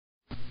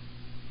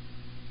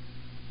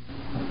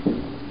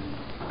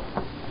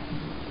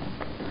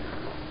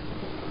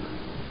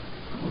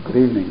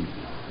Good evening.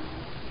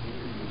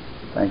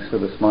 Thanks for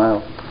the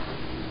smile.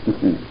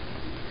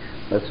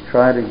 Let's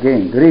try it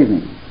again. Good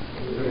evening.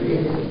 Good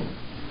evening.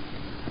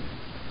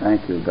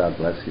 Thank you. God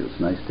bless you. It's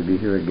nice to be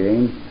here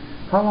again.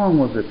 How long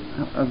was it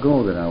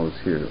ago that I was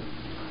here?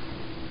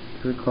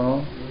 Do you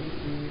recall?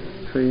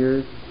 3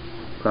 years?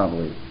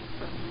 Probably.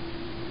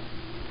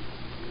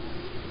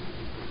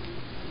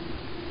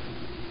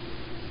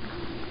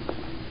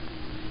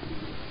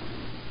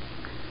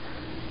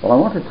 Well, I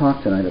want to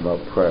talk tonight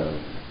about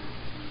prayer.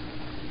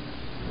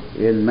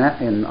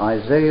 In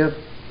Isaiah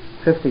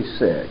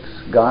 56,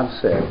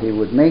 God said He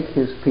would make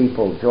His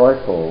people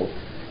joyful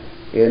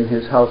in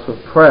His house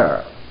of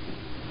prayer.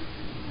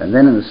 And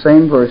then in the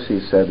same verse He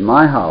said,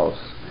 "My house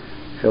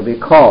shall be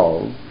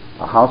called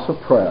a house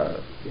of prayer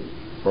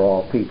for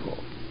all people."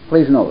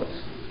 Please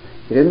notice,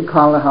 He didn't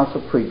call it a house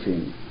of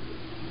preaching.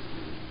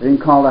 He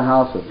didn't call it a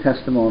house of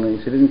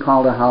testimonies. He didn't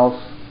call it a house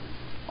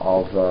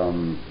of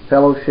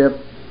fellowship.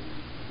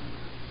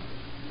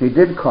 He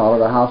did call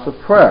it a house of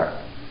prayer.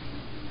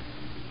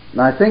 And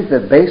I think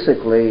that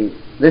basically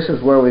this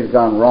is where we've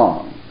gone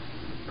wrong,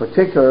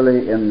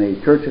 particularly in the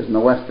churches in the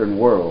Western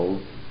world.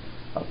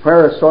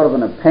 Prayer is sort of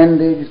an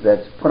appendage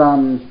that's put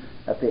on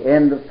at the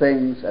end of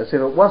things as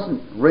if it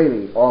wasn't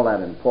really all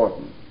that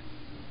important.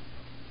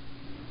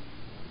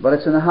 But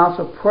it's in the house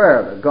of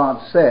prayer that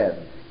God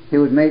said He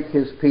would make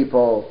His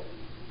people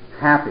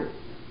happy.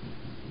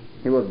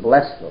 He would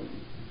bless them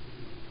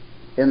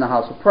in the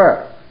house of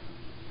prayer.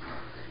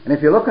 And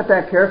if you look at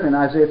that carefully in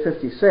Isaiah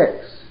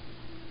 56,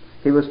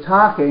 He was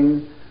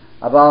talking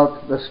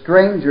about the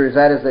strangers,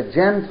 that is the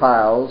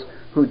Gentiles,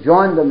 who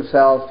joined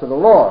themselves to the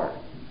Lord.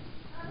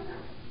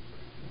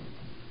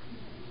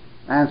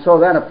 And so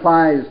that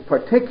applies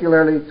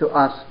particularly to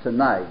us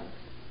tonight,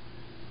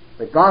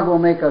 that God will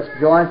make us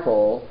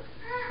joyful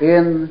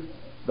in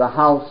the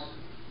house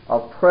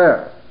of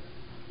prayer.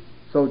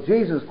 So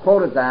Jesus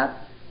quoted that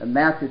in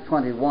Matthew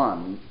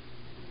 21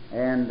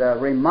 and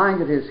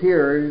reminded His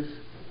hearers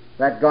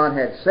that God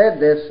had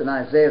said this in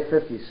Isaiah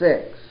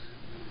 56.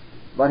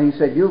 But He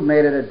said, "You've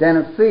made it a den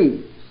of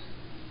thieves."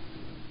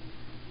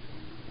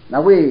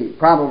 Now we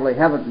probably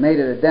haven't made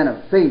it a den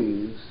of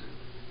thieves,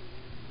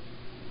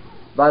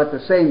 but at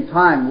the same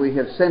time we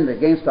have sinned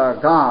against our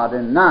God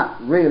in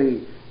not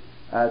really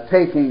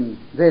taking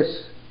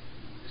this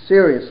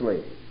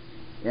seriously.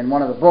 In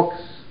one of the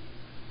books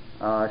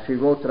she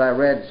wrote that I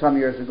read some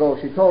years ago,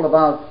 she told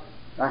about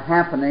a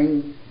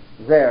happening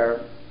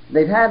there.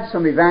 They'd had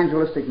some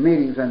evangelistic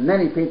meetings and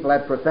many people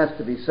had professed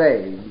to be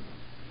saved,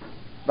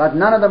 but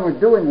none of them were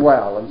doing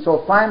well. And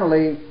so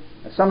finally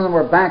some of them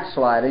were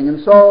backsliding,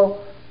 and so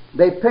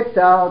they picked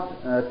out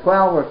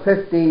 12 or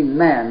 15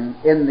 men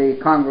in the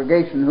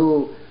congregation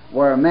who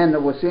were men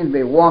that were seen to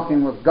be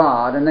walking with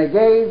God, and they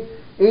gave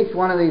each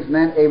one of these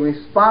men a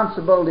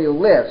responsibility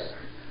list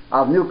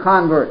of new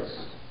converts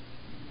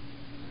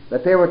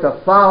that they were to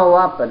follow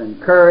up and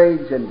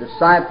encourage and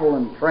disciple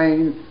and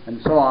train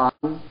and so on.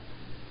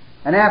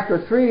 And after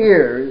 3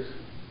 years,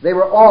 they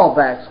were all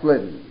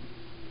backslidden,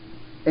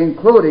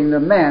 including the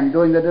men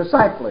doing the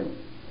discipling.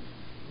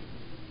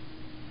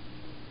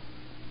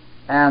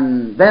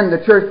 And then the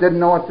church didn't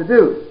know what to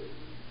do.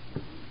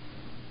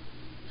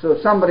 So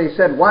somebody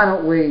said, why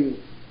don't we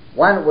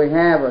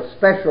have a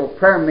special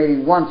prayer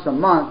meeting once a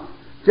month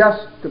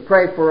just to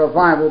pray for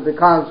revival,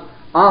 because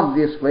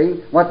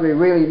obviously what we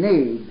really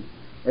need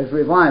is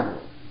revival.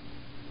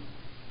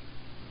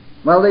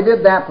 Well, they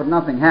did that, but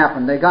nothing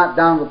happened. They got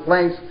down to a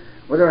place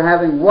where they were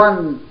having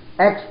one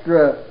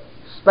extra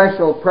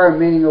special prayer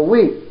meeting a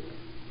week,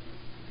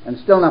 and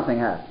still nothing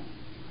happened.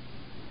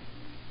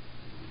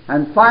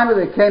 And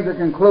finally they came to the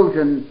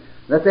conclusion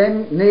that they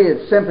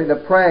needed simply to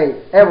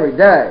pray every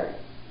day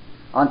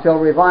until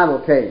revival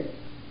came.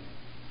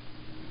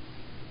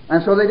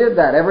 And so they did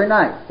that every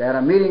night. They had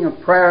a meeting of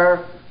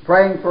prayer,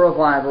 praying for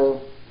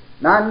revival.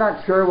 Now I'm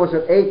not sure, was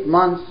it 8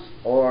 months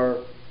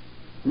or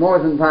more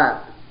than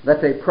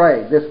that they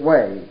prayed this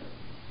way.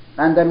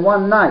 And then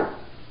one night,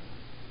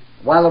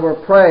 while they were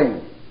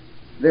praying,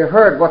 they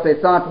heard what they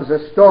thought was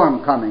a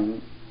storm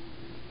coming,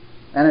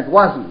 and it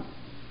wasn't.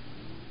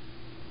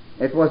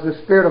 It was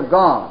the Spirit of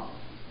God.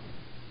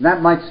 And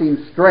that might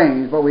seem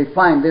strange, but we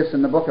find this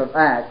in the book of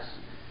Acts.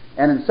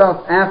 And in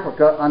South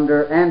Africa,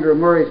 under Andrew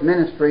Murray's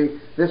ministry,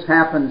 this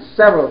happened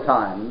several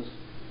times,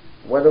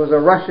 where there was a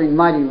rushing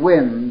mighty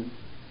wind.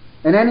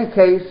 In any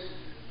case,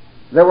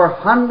 there were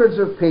hundreds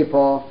of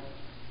people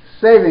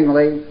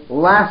savingly,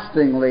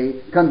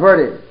 lastingly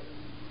converted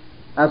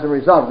as a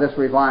result of this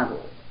revival.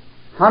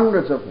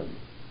 Hundreds of them.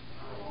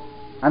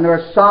 And they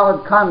were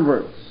solid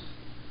converts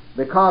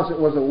because it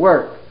was a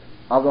work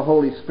of the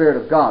Holy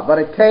Spirit of God. But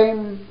it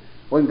came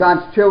when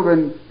God's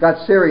children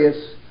got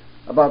serious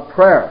about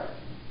prayer.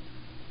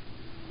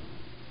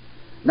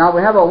 Now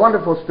we have a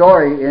wonderful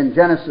story in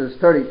Genesis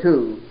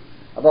 32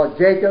 about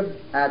Jacob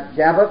at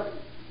Jabbok.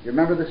 You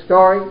remember the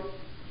story?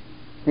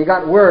 He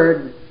got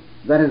word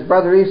that his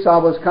brother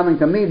Esau was coming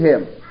to meet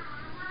him.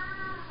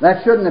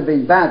 That shouldn't have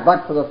been bad,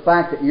 but for the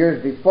fact that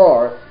years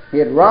before he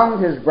had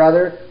wronged his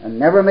brother and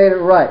never made it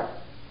right.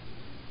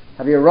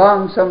 Have you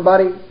wronged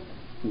somebody?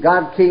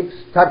 God keeps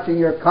touching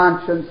your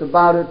conscience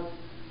about it.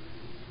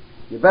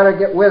 You better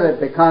get with it,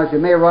 because you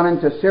may run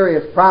into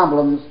serious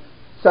problems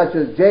such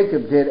as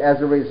Jacob did as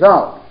a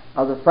result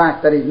of the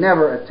fact that he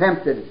never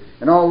attempted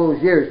in all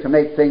those years to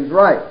make things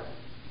right.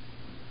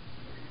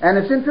 And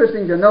it's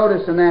interesting to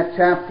notice in that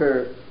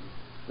chapter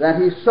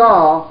that he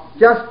saw,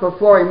 just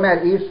before he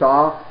met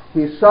Esau,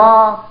 he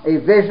saw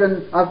a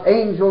vision of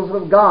angels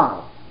of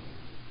God.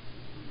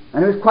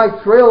 And he was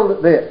quite thrilled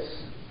at this.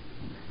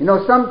 You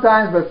know,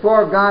 sometimes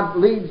before God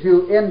leads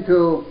you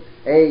into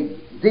a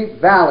deep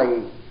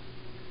valley,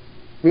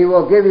 He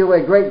will give you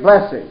a great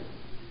blessing.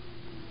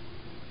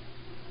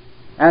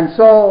 And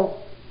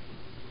so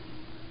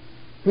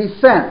he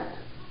sent,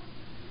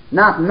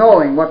 not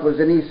knowing what was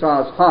in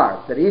Esau's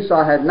heart, that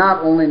Esau had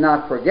not only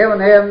not forgiven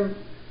him,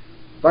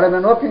 but had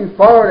been looking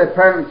forward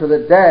apparently to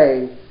the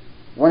day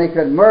when he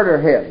could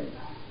murder him.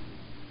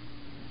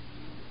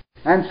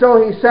 And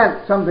so he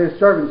sent some of his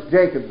servants,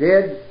 Jacob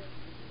did,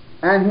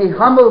 and he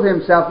humbled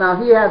himself.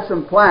 Now he had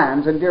some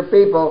plans, and dear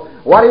people,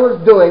 what he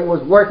was doing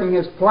was working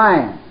his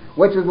plan,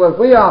 which is what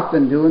we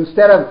often do.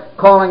 Instead of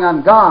calling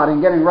on God and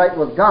getting right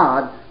with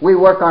God, we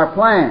work our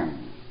plan.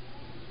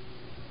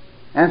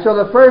 And so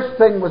the first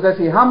thing was this: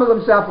 he humbled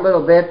himself a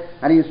little bit,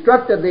 and he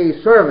instructed the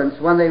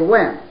servants when they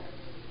went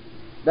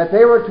that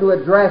they were to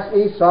address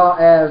Esau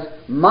as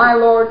 "My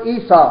Lord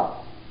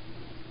Esau,"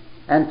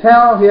 and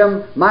tell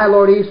him, "My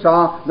Lord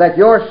Esau, that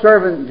your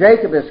servant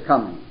Jacob is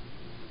coming."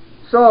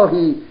 So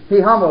he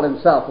humbled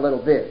himself a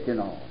little bit, you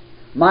know.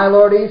 "My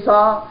Lord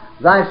Esau,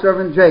 thy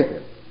servant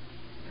Jacob."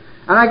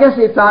 And I guess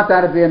he thought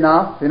that would be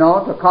enough, you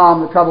know, to calm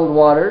the troubled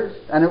waters,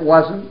 and it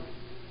wasn't.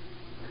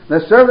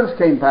 The servants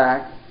came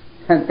back,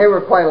 and they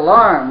were quite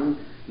alarmed.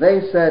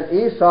 They said,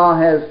 "Esau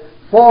has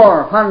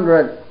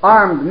 400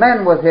 armed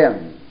men with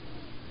him."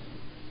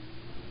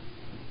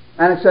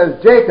 And it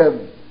says Jacob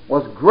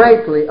was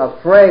greatly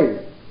afraid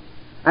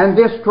and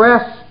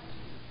distressed.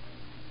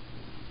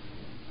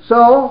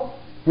 So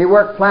he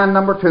worked plan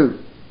number 2.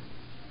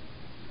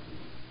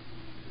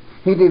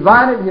 He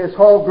divided his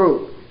whole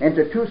group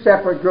into 2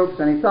 separate groups,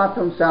 and he thought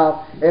to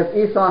himself, if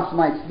Esau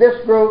smites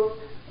this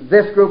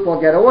group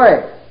will get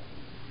away.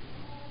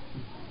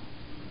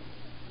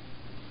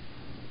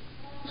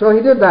 So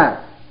he did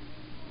that.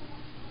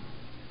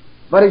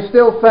 But he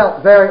still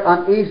felt very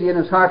uneasy in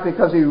his heart,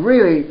 because he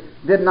really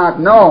did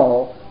not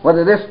know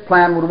whether this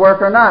plan would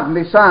work or not. And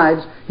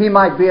besides, he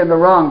might be in the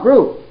wrong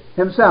group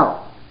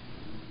himself.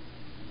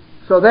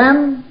 So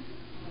then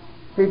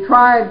he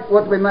tried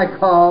what we might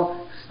call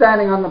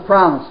standing on the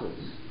promises.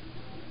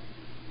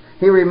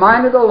 He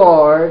reminded the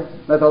Lord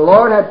that the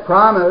Lord had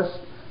promised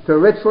to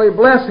richly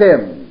bless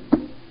him.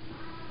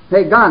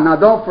 Hey, God, now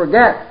don't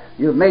forget,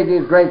 you've made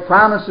these great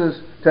promises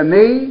to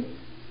me.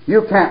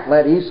 You can't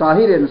let Esau.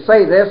 He didn't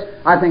say this.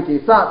 I think he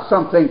thought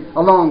something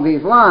along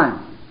these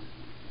lines.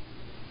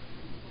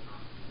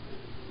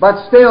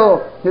 But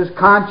still, his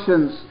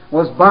conscience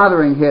was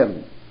bothering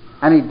him,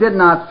 and he did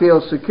not feel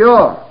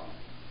secure.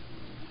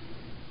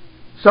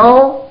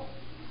 So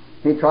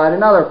he tried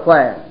another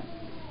plan.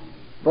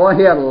 Boy,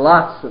 he had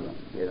lots of them,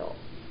 you know.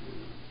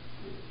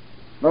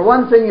 But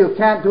one thing you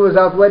can't do is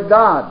outwit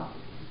God.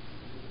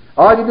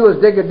 All you do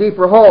is dig a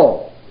deeper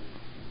hole.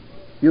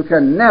 You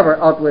can never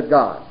outwit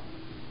God.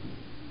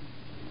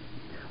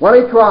 Well,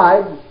 he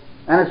tried,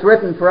 and it's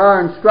written for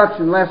our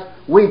instruction, lest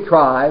we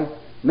try,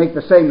 make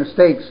the same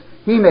mistakes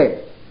he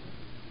made.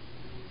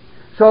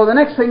 So the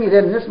next thing he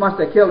did, and this must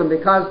have killed him,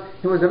 because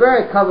he was a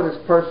very covetous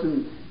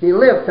person. He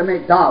lived to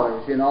make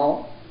dollars, you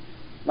know,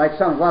 like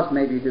some of us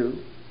maybe do.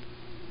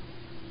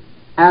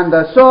 And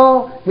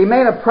so he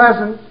made a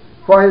present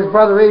for his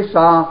brother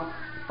Esau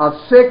of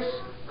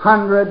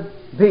 600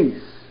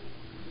 beasts.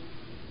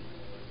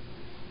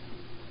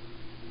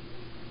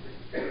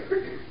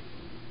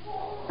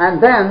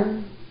 And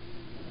then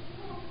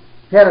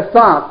he had a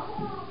thought,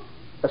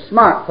 a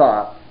smart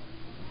thought.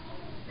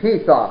 He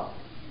thought,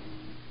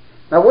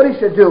 now what he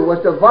should do was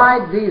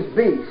divide these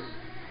beasts,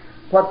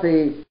 put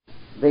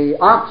the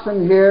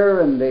oxen here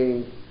and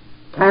the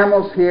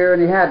camels here,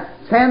 and he had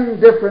 10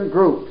 different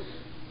groups.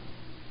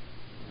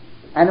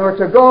 And they were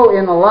to go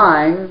in a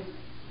line,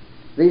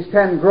 these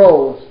 10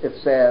 groves, it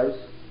says,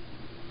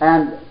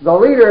 and the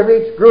leader of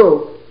each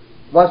group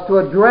was to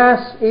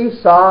address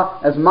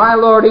Esau as "My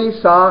Lord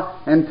Esau,"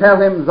 and tell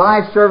him,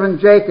 "Thy servant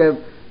Jacob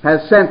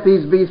has sent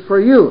these beasts for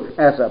you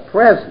as a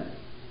present."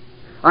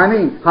 I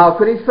mean, how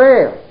could he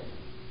fail?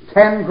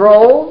 10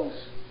 groves?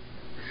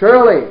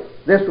 Surely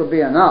this would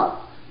be enough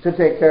to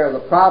take care of the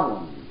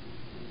problem.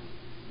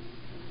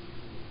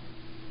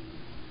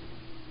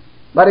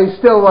 But he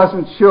still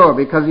wasn't sure,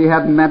 because he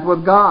hadn't met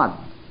with God.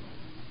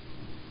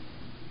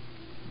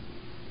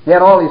 He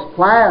had all these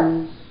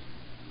plans.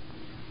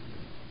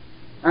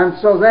 And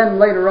so then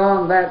later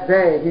on that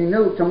day, he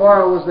knew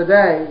tomorrow was the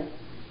day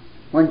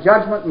when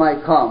judgment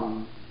might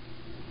come.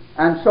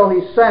 And so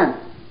he sent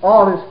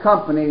all his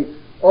company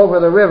over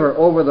the river,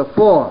 over the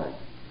ford.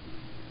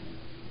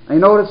 And you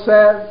know what it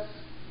says?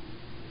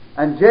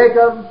 And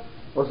Jacob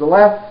was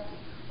left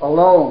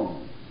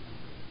alone.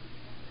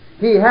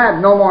 He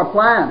had no more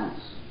plans.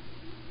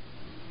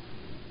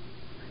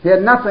 He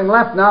had nothing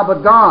left now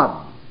but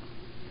God.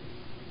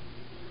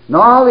 And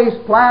all these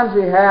plans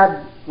he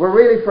had were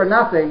really for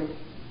nothing,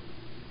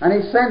 and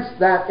he sensed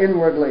that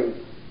inwardly.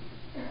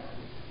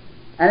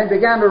 And he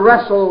began to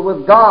wrestle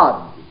with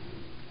God,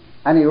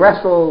 and he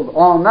wrestled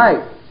all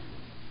night.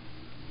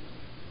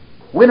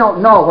 We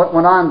don't know what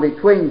went on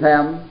between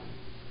them,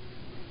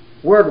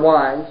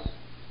 word-wise.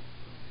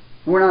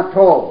 We're not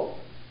told,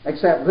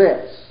 except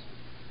this,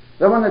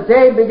 that when the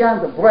day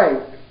began to break,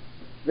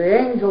 the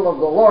angel of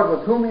the Lord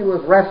with whom he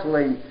was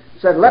wrestling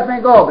said, "Let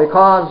me go,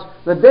 because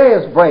the day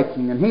is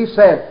breaking." And he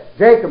said,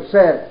 Jacob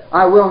said,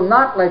 "I will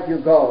not let you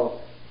go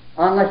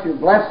unless you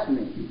bless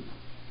me."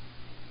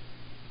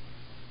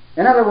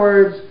 In other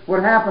words,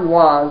 what happened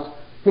was,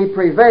 he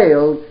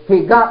prevailed,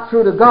 he got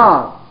through to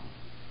God,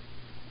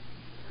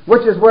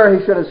 which is where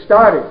he should have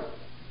started.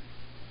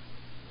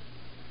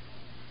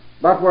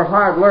 But we're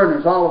hard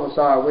learners, all of us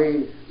are.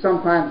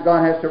 Sometimes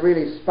God has to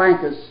really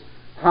spank us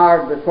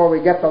hard before we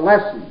get the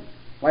lesson.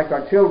 Like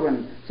our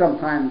children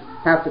sometimes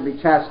have to be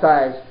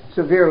chastised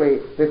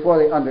severely before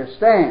they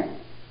understand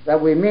that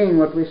we mean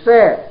what we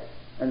said,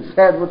 and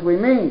said what we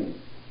mean.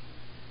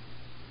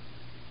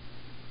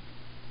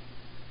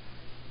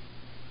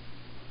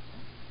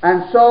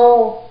 And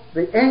so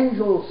the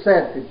angel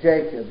said to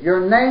Jacob, "Your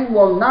name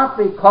will not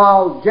be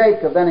called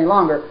Jacob any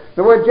longer."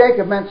 The word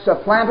Jacob meant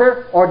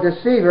supplanter or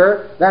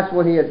deceiver. That's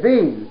what he had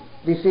been.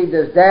 Deceived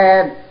his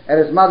dad at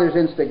his mother's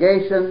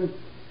instigation,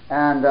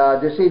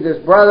 and deceived his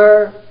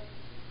brother,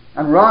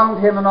 and wronged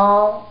him and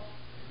all.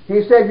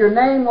 He said, "Your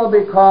name will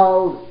be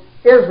called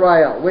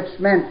Israel," which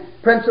meant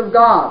Prince of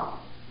God.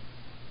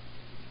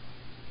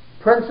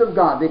 Prince of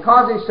God.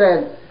 Because he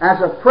said,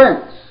 as a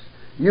prince,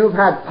 you've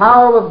had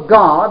power with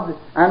God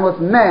and with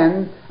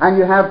men, and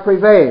you have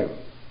prevailed.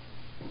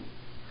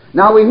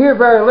 Now we hear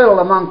very little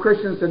among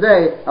Christians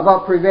today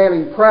about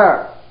prevailing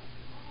prayer.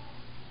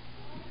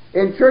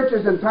 In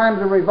churches in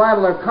times of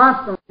revival, they're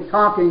constantly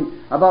talking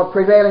about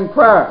prevailing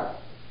prayer,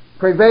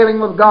 prevailing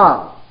with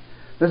God.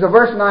 There's a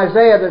verse in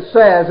Isaiah that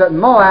says that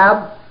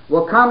Moab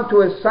will come to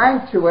his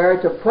sanctuary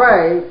to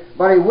pray,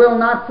 but he will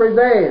not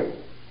prevail.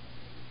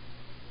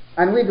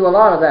 And we do a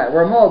lot of that.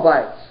 We're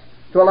Moabites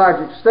to a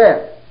large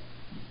extent.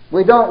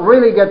 We don't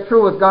really get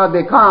through with God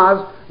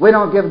because we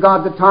don't give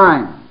God the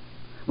time.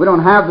 We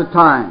don't have the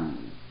time.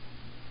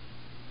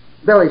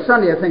 Billy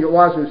Sunday, I think it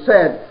was, who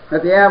said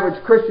that the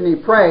average Christian, he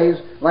prays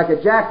like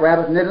a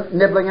jackrabbit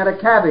nibbling at a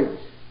cabbage.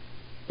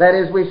 That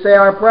is, we say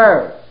our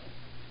prayers.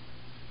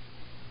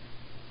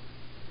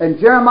 In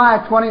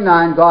Jeremiah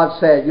 29, God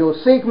said, "You'll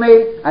seek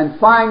me and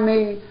find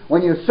me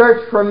when you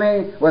search for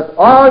me with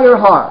all your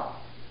heart,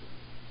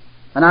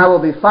 and I will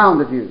be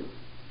found of you."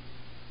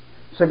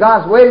 So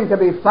God's waiting to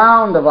be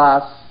found of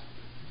us,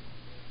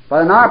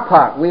 but on our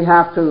part, we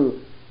have to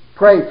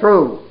pray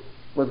through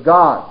with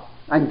God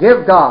and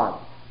give God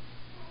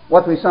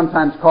what we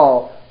sometimes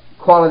call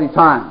quality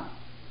time.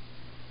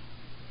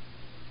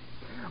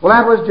 Well,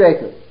 that was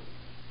Jacob.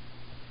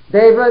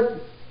 David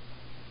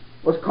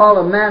was called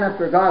a man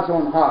after God's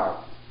own heart.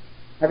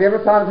 Have you ever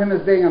thought of him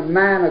as being a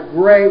man, a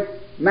great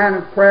man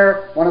of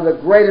prayer, one of the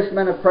greatest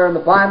men of prayer in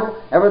the Bible?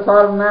 Ever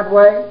thought of him that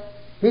way?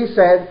 He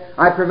said,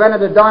 "I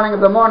prevented the dawning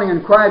of the morning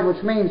and cried,"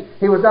 which means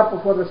he was up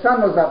before the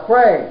sun was up,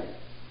 praying.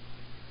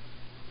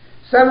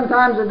 7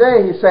 times a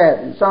day, he said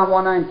in Psalm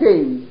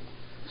 119,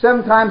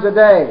 7 times a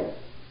day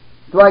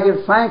do I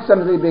give thanks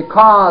unto thee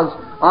because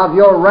of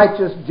your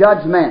righteous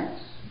judgments.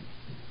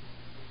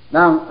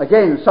 Now,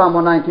 again, Psalm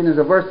 119 is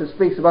a verse that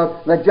speaks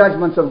about the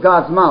judgments of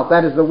God's mouth.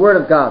 That is the Word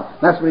of God.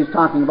 That's what he's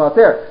talking about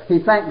there. He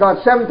thanked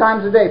God 7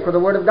 times a day for the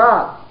Word of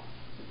God.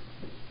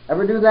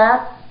 Ever do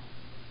that?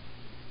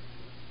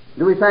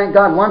 Do we thank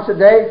God once a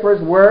day for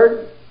His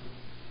Word?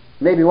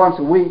 Maybe once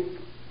a week.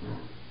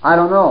 I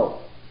don't know.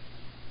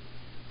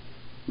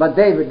 But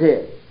David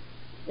did.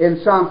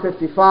 In Psalm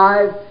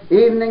 55,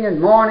 "Evening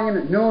and morning and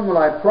at noon will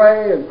I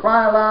pray and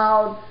cry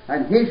aloud,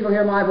 and He shall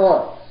hear my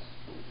voice."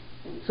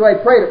 So he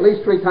prayed at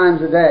least 3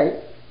 times a day,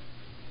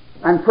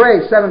 and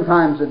prayed 7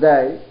 times a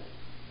day.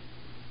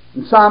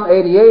 In Psalm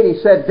 88,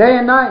 he said, "Day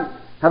and night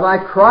have I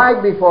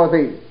cried before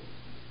thee."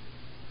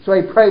 So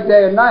he prayed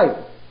day and night.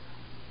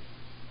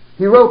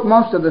 He wrote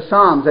most of the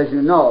Psalms, as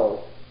you know.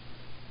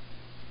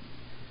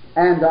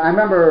 And I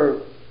remember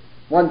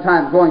one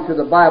time going through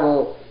the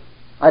Bible,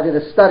 I did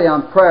a study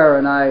on prayer,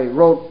 and I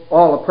wrote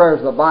all the prayers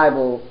of the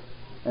Bible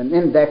and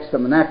indexed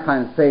them and that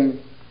kind of thing.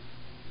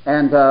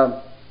 And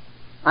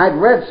I'd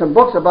read some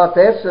books about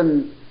this,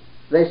 and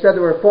they said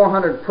there were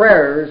 400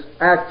 prayers,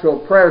 actual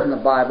prayers in the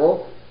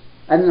Bible,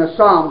 and in the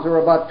Psalms there were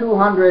about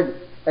 200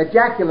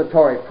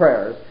 ejaculatory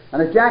prayers.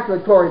 An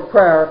ejaculatory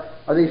prayer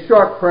are these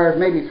short prayers,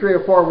 maybe 3 or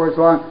 4 words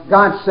long.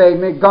 "God save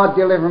me," "God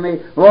deliver me,"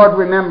 "Lord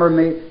remember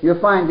me." You'll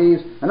find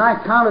these, and I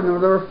counted them.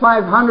 There were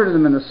 500 of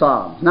them in the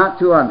Psalms, not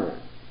 200.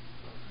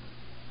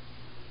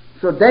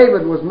 So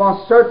David was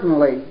most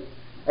certainly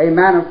a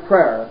man of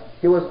prayer.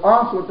 He was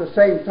also at the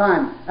same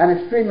time an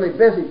extremely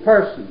busy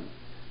person,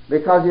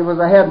 because he was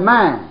a head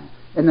man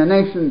in the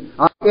nation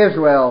of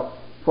Israel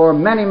for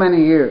many,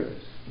 many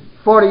years,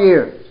 40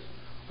 years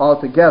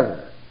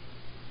altogether.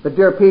 But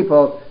dear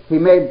people, he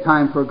made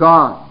time for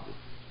God,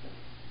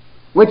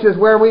 which is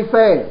where we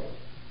fail.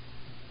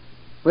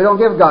 We don't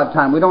give God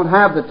time. We don't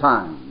have the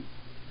time.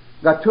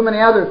 Got too many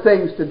other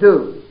things to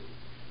do.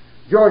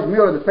 George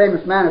Mueller, the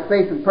famous man of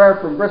faith and prayer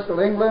from Bristol,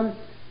 England,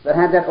 that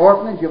had that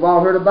orphanage, you've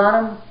all heard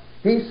about him.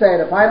 He said,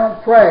 if I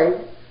don't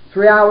pray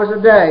 3 hours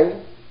a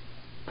day,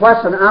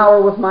 plus an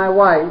hour with my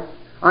wife,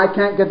 I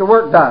can't get the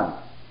work done.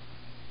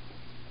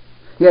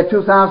 He had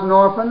 2,000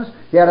 orphans.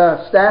 He had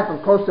a staff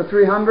of close to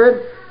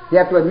 300. He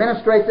had to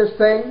administrate this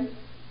thing.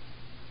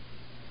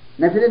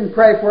 And if he didn't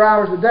pray 4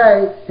 hours a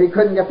day, he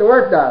couldn't get the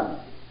work done.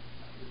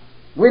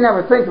 We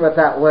never think of it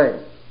that way.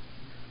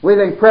 We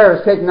think prayer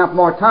is taking up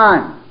more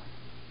time.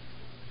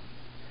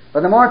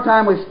 But the more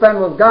time we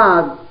spend with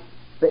God,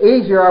 the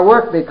easier our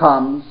work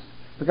becomes,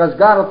 because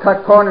God will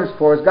cut corners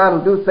for us. God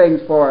will do things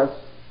for us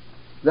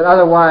that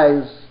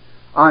otherwise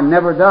are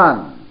never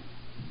done.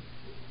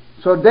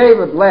 So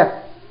David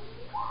left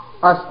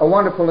us a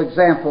wonderful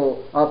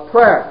example of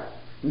prayer.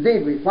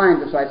 Indeed, we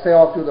find this, I say,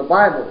 all through the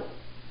Bible.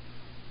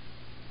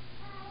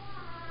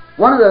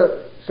 One of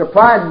the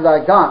surprises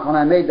I got when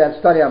I made that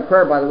study on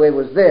prayer, by the way,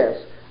 was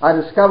this. I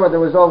discovered there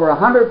was over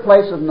 100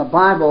 places in the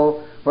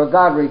Bible where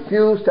God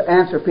refused to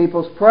answer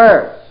people's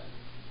prayers.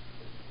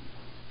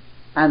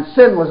 And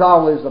sin was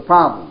always the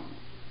problem.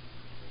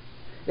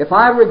 If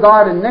I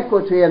regard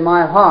iniquity in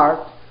my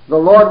heart, the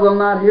Lord will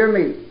not hear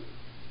me.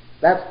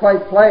 That's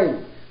quite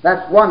plain.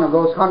 That's one of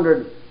those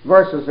 100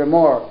 verses or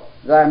more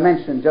that I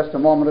mentioned just a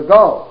moment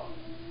ago.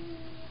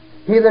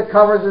 He that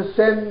covers his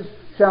sins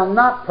shall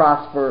not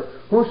prosper.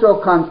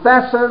 Whoso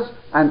confesses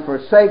and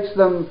forsakes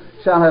them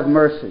shall have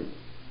mercy.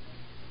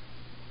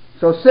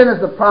 So sin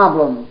is the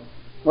problem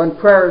when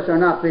prayers are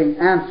not being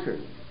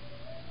answered.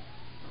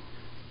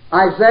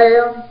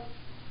 Isaiah,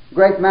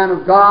 great man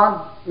of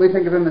God, we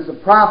think of him as a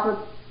prophet.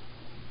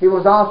 He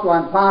was also,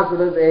 I'm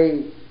positive,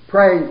 a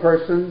praying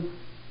person.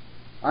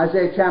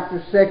 Isaiah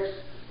chapter 6,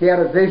 he had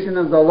a vision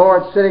of the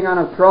Lord sitting on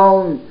a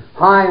throne,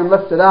 high and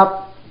lifted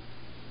up.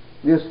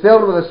 He was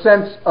filled with a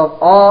sense of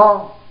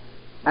awe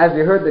as he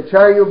heard the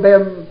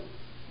cherubim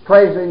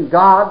praising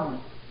God.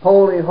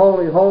 Holy,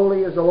 holy, holy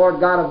is the Lord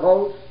God of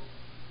hosts.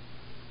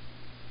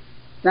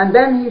 And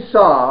then he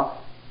saw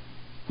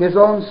his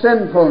own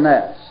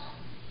sinfulness,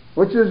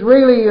 which is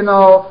really,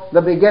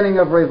 the beginning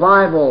of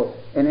revival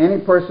in any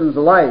person's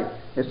life,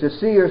 is to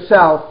see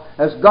yourself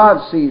as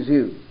God sees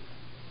you.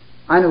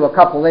 I knew a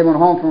couple, they went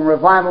home from a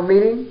revival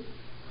meeting,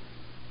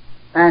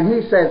 and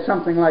he said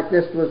something like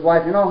this to his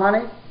wife,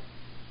 honey,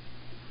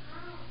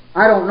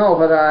 I don't know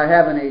whether I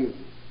have any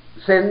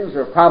sins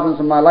or problems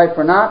in my life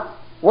or not.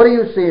 What do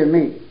you see in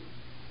me?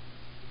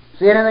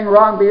 See anything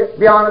wrong?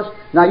 Be honest.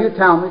 Now you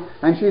tell me.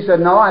 And she said,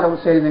 no, I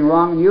don't see anything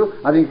wrong in you.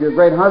 I think you're a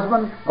great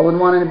husband. I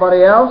wouldn't want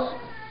anybody else.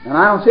 And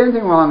I don't see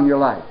anything wrong in your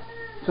life.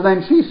 So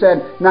then she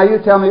said, now you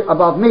tell me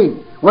about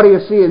me. What do you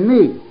see in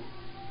me?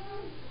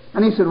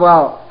 And he said,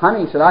 well,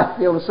 honey, he said, I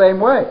feel the same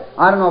way.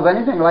 I don't know of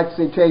anything I'd like to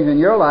see change in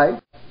your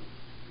life.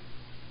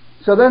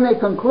 So then they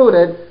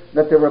concluded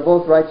that they were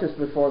both righteous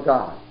before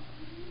God.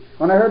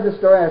 When I heard this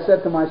story, I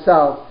said to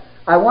myself,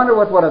 I wonder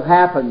what would have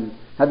happened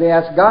had they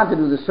asked God to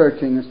do the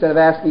searching instead of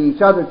asking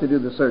each other to do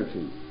the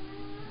searching.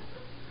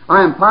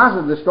 I am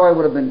positive the story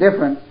would have been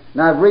different,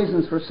 and I have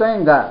reasons for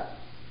saying that.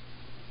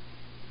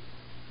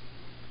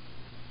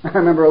 I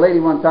remember a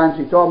lady one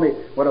time, she told me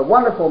what a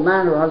wonderful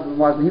man her husband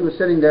was, and he was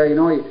sitting there,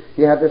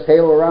 he had this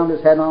halo around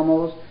his head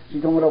almost.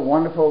 She told me what a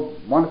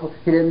wonderful,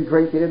 he didn't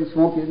drink, he didn't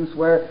smoke, he didn't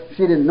swear.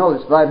 She didn't know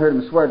this, but I'd heard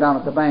him swear down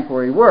at the bank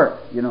where he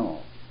worked,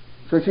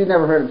 So she'd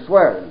never heard him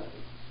swear.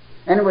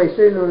 Anyway,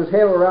 sitting there with his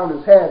halo around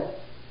his head,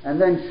 and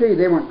then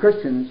they weren't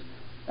Christians,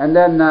 and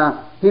then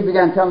he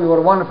began telling me what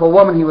a wonderful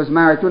woman he was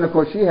married to, and of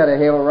course she had a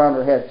halo around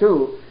her head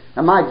too,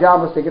 and my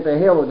job was to get the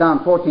halo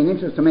down 14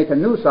 inches to make a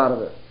noose out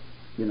of it,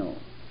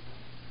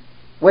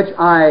 which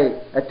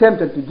I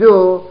attempted to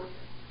do,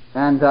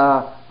 and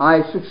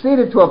I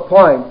succeeded to a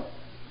point,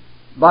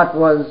 but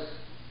was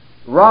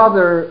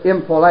rather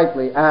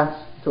impolitely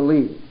asked to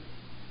leave.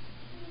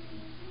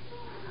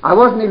 I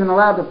wasn't even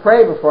allowed to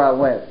pray before I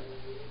went.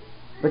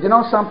 But you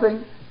know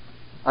something?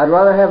 I'd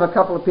rather have a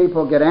couple of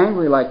people get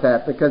angry like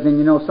that, because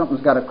then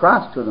something's got to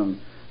cross to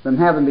them, than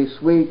have them be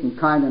sweet and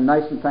kind and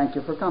nice and thank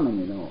you for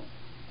coming,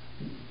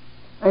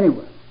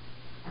 Anyway,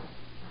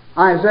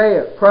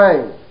 Isaiah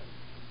prayed.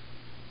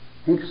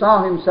 He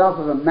saw himself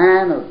as a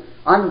man of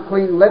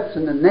unclean lips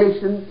in the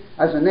nation,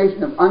 as a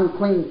nation of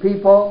unclean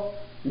people.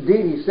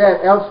 Indeed, he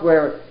said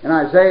elsewhere in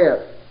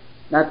Isaiah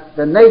that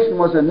the nation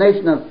was a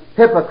nation of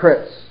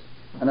hypocrites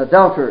and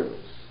adulterers.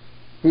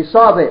 He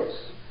saw this,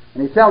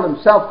 and he felt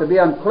himself to be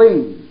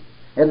unclean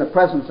in the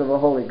presence of a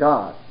holy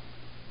God.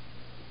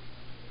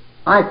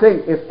 I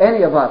think if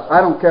any of us,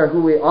 I don't care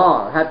who we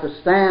are, had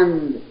to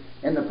stand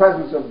in the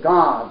presence of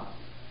God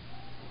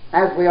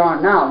as we are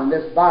now in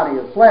this body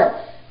of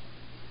flesh,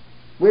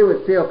 we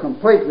would feel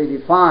completely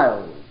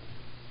defiled.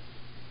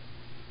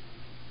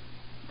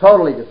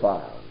 Totally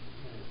defiled.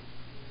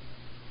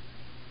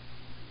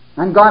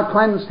 And God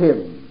cleansed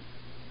him,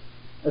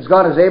 as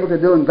God is able to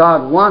do and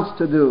God wants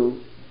to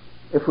do,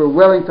 if we're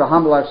willing to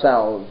humble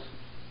ourselves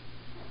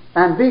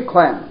and be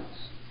cleansed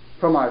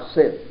from our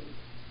sin.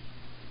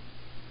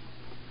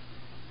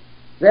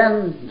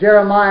 Then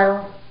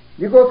Jeremiah,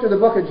 you go through the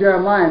book of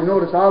Jeremiah and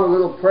notice all the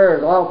little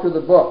prayers all through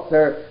the book.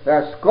 There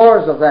are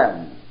scores of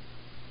them.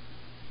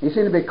 He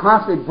seemed to be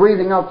constantly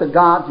breathing out to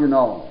God, you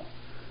know.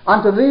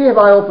 Unto thee have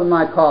I opened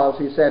my cause,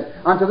 he said.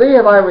 Unto thee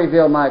have I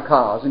revealed my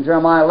cause. In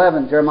Jeremiah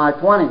 11, Jeremiah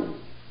 20.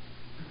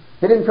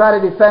 He didn't try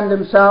to defend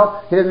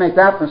himself. He didn't make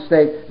that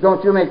mistake.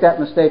 Don't you make that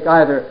mistake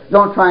either.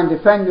 Don't try and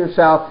defend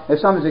yourself. If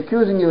someone's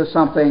accusing you of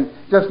something,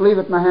 just leave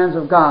it in the hands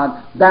of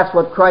God. That's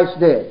what Christ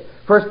did.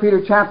 1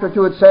 Peter chapter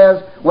 2, it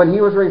says, when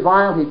he was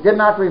reviled, he did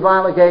not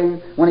revile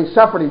again. When he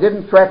suffered, he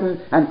didn't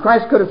threaten. And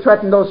Christ could have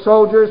threatened those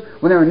soldiers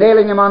when they were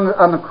nailing him on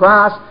the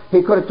cross.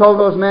 He could have told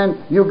those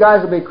men, you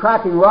guys will be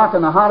cracking rock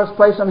in the hottest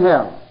place in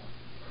hell.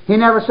 He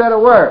never said a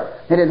word.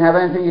 He didn't have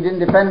anything. He didn't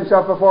defend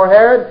himself before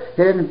Herod.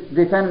 He didn't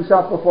defend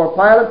himself before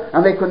Pilate.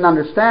 And they couldn't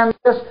understand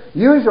this.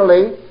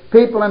 Usually,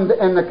 people in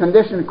the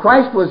condition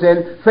Christ was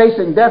in,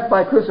 facing death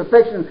by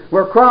crucifixion,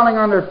 were crawling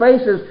on their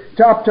faces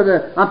up to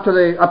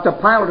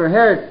Pilate or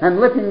Herod and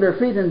licking their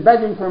feet and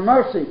begging for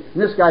mercy.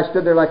 And this guy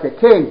stood there like a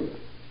king.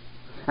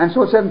 And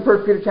so it said in 1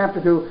 Peter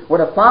chapter 2, were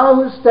to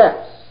follow his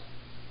steps,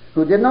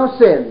 who did no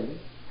sin,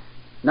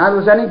 neither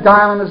was any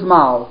guile in his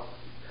mouth,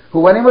 who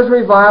when he was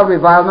reviled,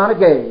 reviled not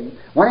again.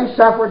 When he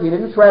suffered, he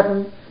didn't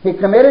threaten. He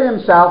committed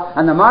himself,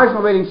 and the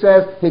marginal reading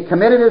says, he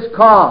committed his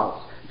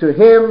cause to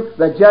him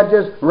that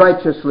judges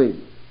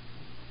righteously.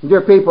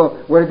 Dear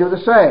people, we're to do the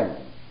same.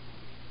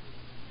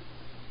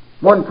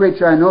 One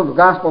preacher I know, the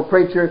gospel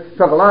preacher,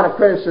 took a lot of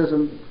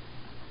criticism,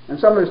 and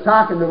somebody was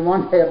talking to him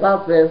one day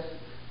about this,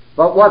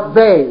 about what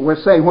they were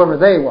saying, whoever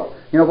they were,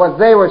 what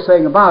they were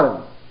saying about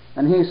him.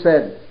 And he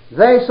said,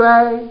 they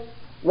say,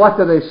 what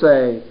do they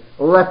say?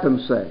 Let them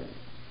say.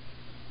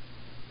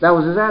 That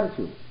was his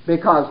attitude.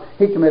 Because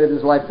he committed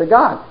his life to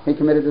God. He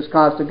committed his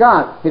cause to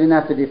God. He didn't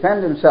have to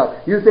defend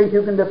himself. You think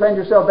you can defend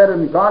yourself better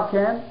than God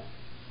can?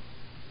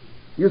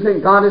 You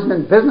think God isn't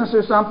in business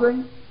or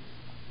something?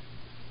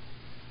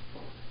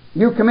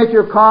 You commit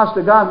your cause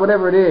to God,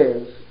 whatever it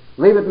is.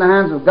 Leave it in the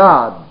hands of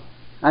God.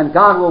 And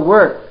God will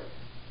work.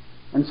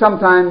 And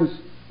sometimes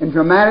in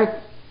dramatic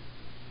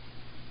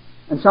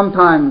and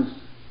sometimes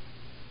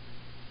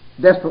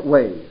desperate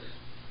ways.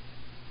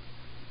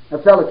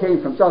 A fellow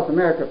came from South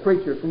America, a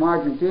preacher from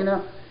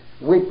Argentina.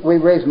 We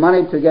raised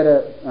money to get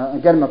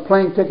him a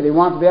plane ticket. He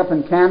wanted to be up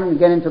in Canada and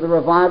get into the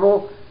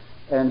revival,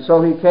 and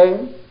so he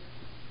came.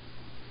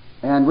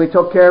 And we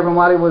took care of him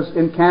while he was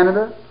in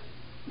Canada.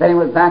 Then he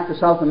went back to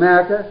South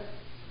America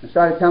and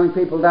started telling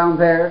people down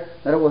there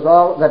that it was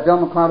all that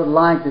Bill McLeod had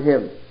lied to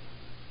him.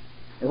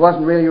 It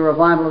wasn't really a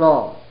revival at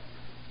all.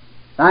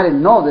 I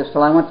didn't know this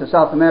till I went to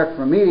South America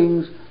for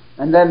meetings,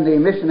 and then the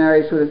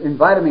missionaries who had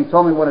invited me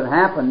told me what had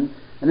happened.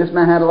 And this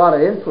man had a lot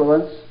of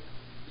influence.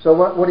 So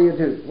what do you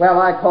do?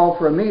 Well, I called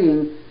for a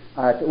meeting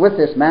with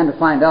this man to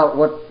find out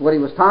what he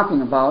was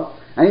talking about.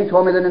 And he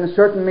told me that in a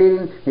certain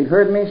meeting he'd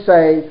heard me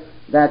say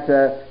that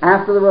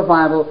after the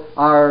revival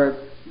our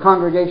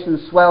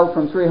congregation swelled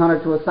from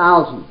 300 to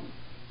 1,000.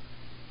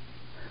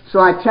 So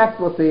I checked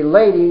with the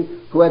lady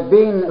who had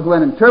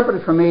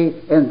interpreted for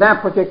me in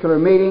that particular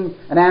meeting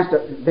and asked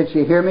her, did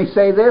she hear me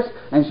say this?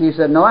 And she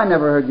said, no, I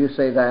never heard you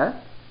say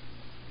that.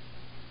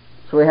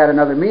 So we had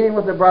another meeting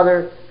with the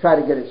brother,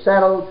 tried to get it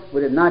settled. We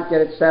did not get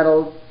it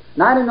settled.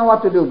 And I didn't know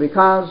what to do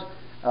because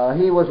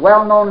he was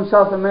well known in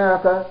South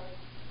America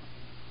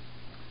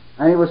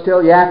and he was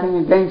still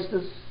yakking against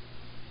us.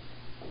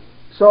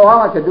 So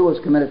all I could do was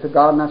commit it to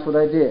God, and that's what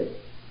I did.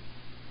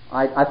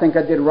 I think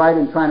I did right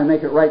in trying to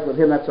make it right with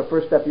him. That's the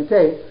first step you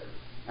take.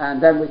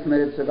 And then we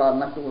committed it to God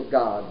and left it with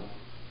God.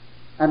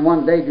 And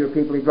one day, dear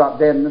people, he dropped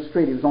dead in the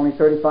street. He was only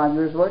 35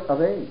 years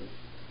of age.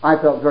 I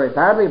felt very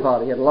badly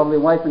about it. He had a lovely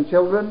wife and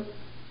children.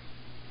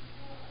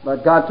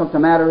 But God took the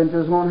matter into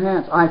his own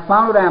hands. I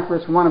found out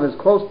afterwards from one of his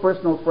close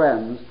personal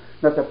friends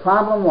that the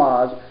problem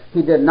was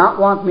he did not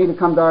want me to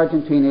come to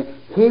Argentina.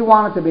 He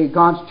wanted to be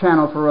God's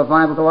channel for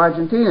revival to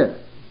Argentina.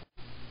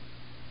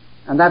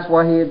 And that's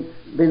why he had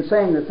been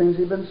saying the things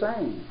he'd been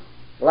saying.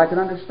 Well, I can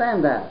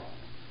understand that.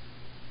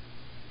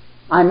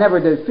 I never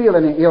did feel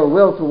any ill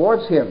will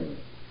towards him.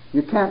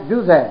 You can't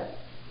do that.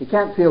 You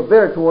can't feel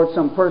bitter towards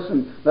some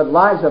person that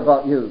lies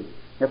about you.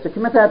 You have to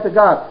commit that to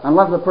God and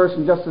love the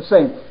person just the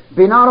same.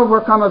 Be not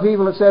overcome of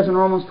evil, it says in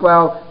Romans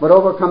 12, but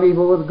overcome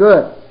evil with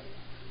good.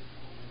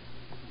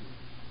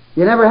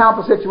 You never help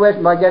a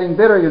situation by getting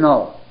bitter, you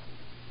know.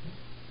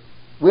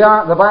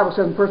 The Bible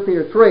says in 1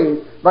 Peter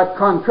 3, but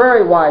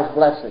contrariwise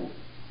blessing.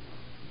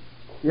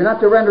 You're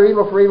not to render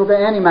evil for evil to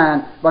any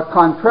man, but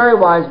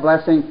contrariwise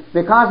blessing,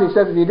 because he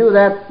says if you do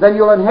that, then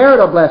you'll inherit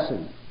a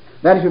blessing.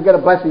 That is, you'll get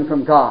a blessing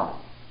from God.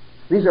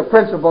 These are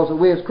principles that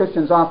we as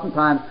Christians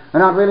oftentimes are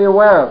not really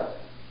aware of,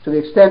 to the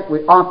extent we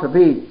ought to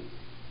be.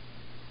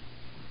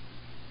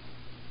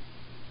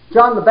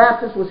 John the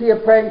Baptist, was he a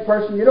praying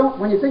person?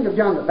 When you think of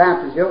John the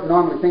Baptist, you don't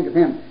normally think of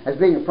him as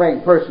being a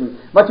praying person.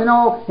 But you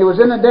know, he was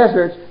in the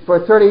desert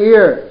for 30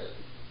 years.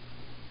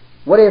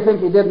 What do you think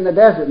he did in the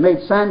desert? Made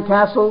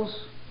sandcastles?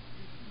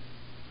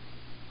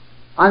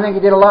 I think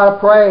he did a lot of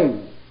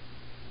praying.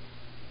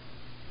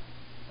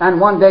 And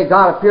one day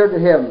God appeared to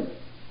him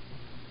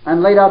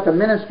and laid out the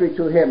ministry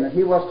to him that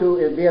he was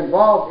to be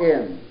involved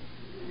in.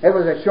 It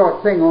was a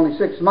short thing, only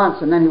 6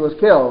 months, and then he was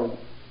killed.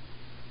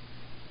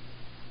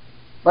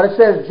 But it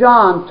says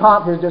John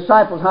taught his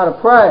disciples how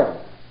to pray,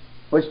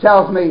 which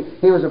tells me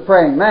he was a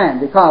praying man,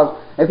 because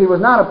if he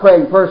was not a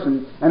praying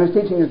person and was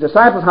teaching his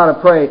disciples how to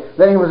pray,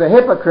 then he was a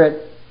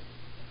hypocrite,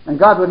 and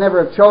God would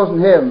never have chosen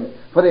him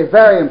for the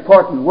very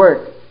important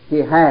work he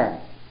had,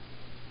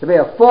 to be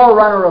a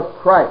forerunner of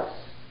Christ.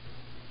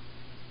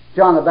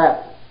 John the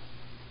Baptist.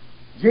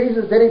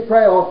 Jesus, did he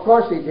pray? Oh, of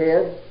course he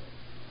did.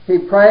 He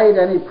prayed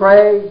and he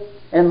prayed.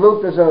 In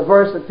Luke there's a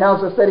verse that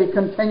tells us that he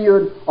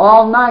continued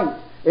all night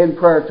in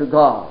prayer to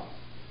God.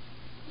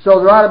 So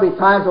there ought to be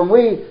times when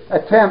we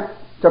attempt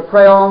to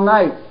pray all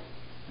night,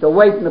 to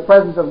wait in the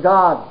presence of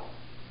God,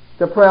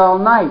 to pray all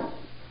night.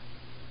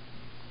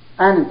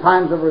 And in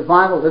times of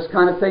revival, this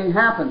kind of thing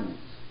happens.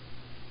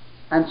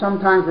 And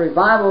sometimes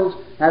revivals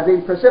have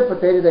been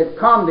precipitated. They've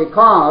come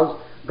because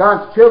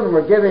God's children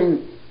were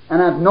giving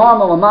an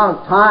abnormal amount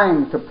of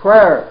time to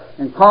prayer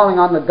and calling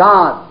on the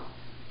God,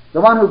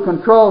 the one who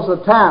controls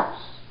the taps.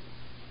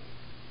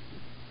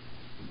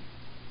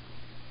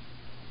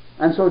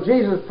 And so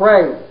Jesus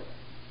prayed.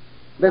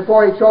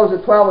 Before he chose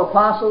the 12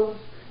 apostles,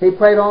 he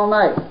prayed all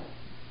night.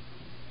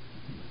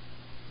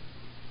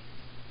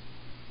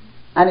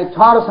 And he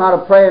taught us how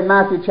to pray in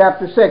Matthew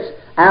chapter 6.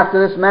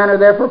 After this manner,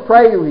 therefore,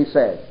 pray you, he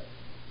said.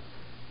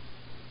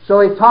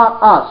 So he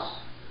taught us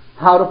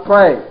how to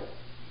pray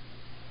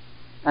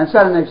and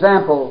set an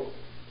example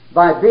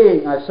by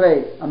being, I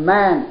say, a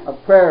man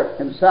of prayer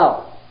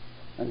himself.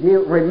 And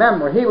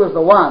remember, he was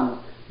the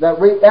one that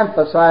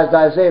re-emphasized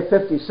Isaiah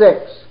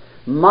 56.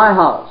 My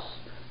house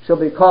shall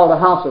be called a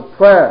house of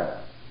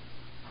prayer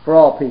for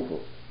all people.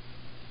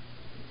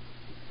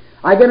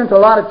 I get into a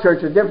lot of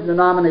churches, different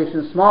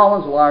denominations, small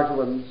ones, large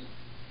ones.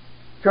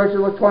 Churches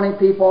with 20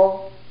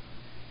 people,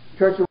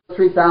 churches with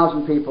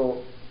 3,000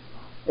 people.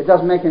 It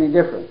doesn't make any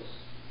difference.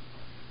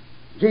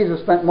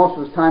 Jesus spent most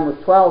of his time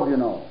with 12, you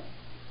know.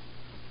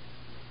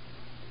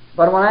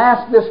 But when I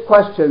ask this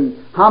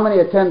question, how many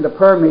attend the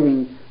prayer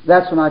meeting,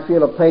 that's when I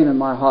feel a pain in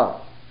my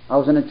heart. I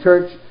was in a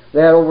church, they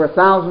had over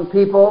 1,000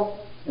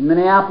 people in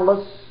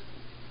Minneapolis,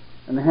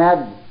 and they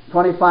had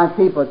 25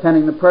 people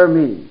attending the prayer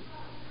meeting.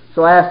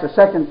 So I asked the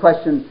second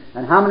question,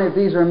 and how many of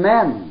these are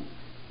men?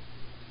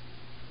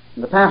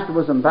 And the pastor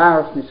was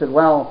embarrassed, and he said,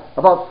 well,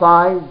 about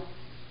 5.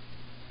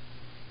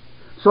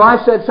 So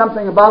I said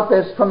something about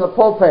this from the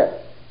pulpit.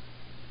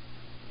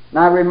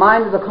 Now I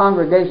reminded the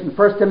congregation,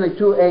 1 Timothy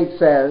 2:8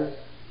 says,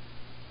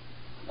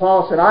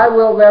 Paul said, I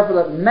will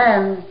therefore that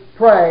men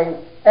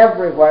pray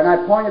everywhere. And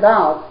I pointed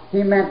out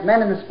he meant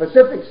men in a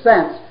specific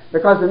sense,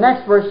 because the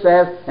next verse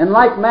says, in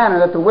like manner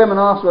that the women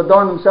also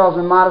adorn themselves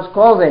in modest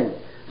clothing.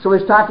 So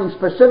he's talking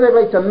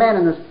specifically to men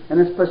in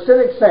a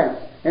specific sense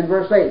in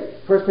verse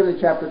 8, 1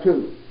 Timothy chapter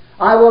 2.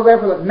 I will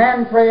therefore that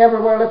men pray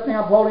everywhere, lifting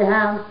up holy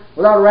hands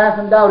without wrath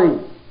and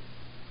doubting.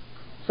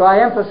 So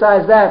I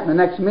emphasized that in the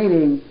next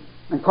meeting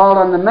and called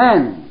on the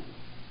men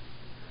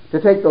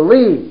to take the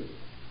lead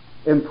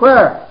in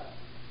prayer.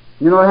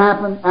 You know what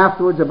happened?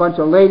 Afterwards, a bunch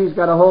of ladies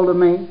got a hold of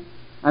me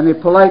and they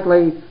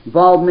politely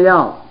bawled me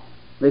out.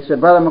 They said,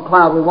 Brother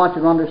McLeod, we want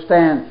you to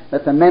understand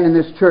that the men in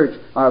this church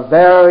are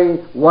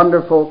very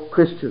wonderful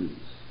Christians.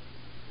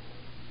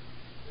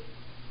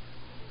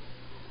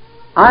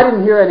 I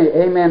didn't hear any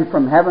amen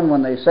from heaven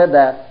when they said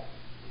that.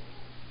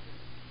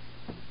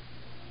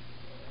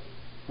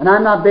 And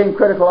I'm not being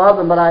critical of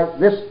them, but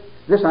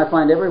this I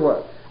find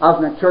everywhere. I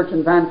was in a church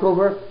in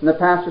Vancouver, and the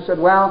pastor said,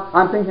 well,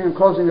 I'm thinking of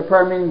closing the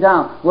prayer meeting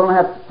down. We only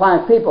have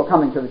 5 people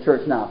coming to the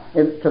church now,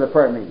 to the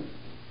prayer meeting.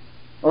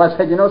 Well, I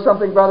said, you know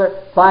something,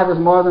 brother? 5 is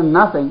more than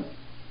nothing.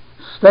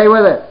 Stay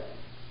with it.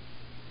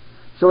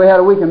 So we had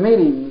a week of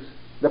meetings.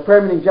 The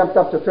prayer meeting jumped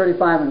up to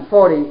 35 and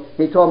 40.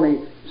 He told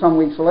me some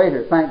weeks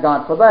later. Thank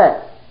God for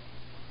that.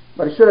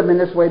 But it should have been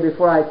this way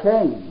before I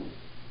came.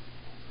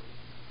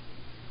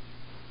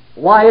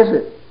 Why is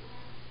it?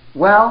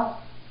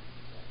 Well,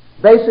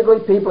 basically,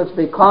 people, it's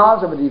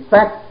because of a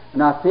defect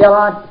in our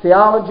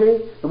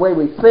theology, the way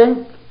we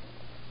think.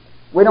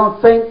 We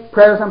don't think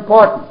prayer is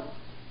important.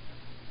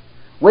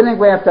 We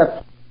think we have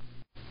to.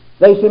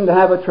 They seem to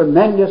have a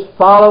tremendous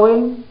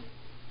following.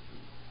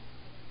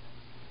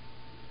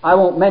 I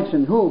won't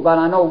mention who, but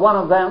I know one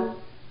of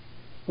them.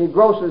 He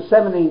grosses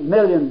 $70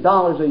 million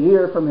a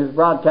year from his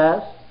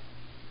broadcast.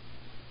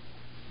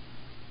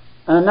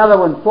 And another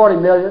one,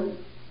 $40 million.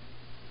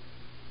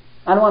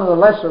 And one of the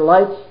lesser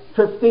lights,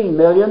 $15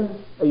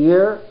 million a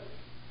year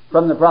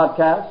from the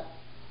broadcast.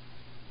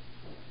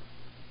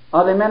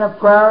 Are they men of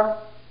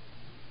prayer?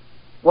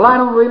 Well, I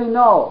don't really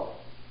know.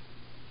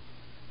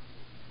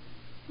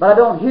 But I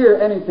don't hear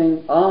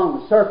anything on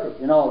the circuit,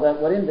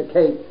 that would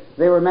indicate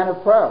they were men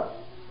of prayer.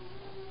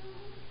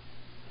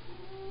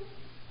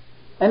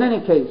 In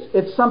any case,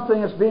 it's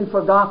something that's been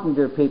forgotten,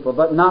 dear people,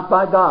 but not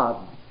by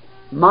God.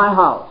 My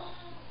house.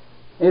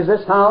 Is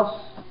this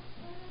house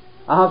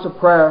a house of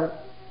prayer?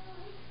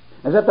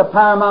 Is it the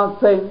paramount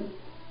thing?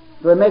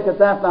 Do we make it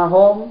that in our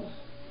homes?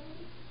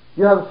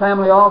 Do you have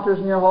family altars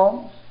in your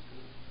homes?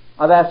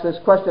 I've asked this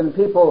question and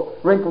people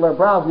wrinkle their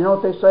brows. You know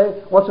what they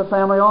say? What's a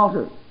family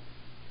altar?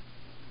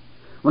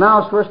 When I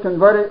was first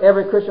converted,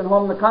 every Christian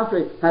home in the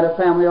country had a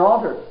family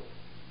altar.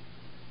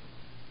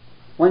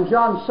 When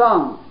John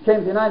Sung came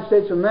to the United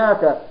States of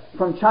America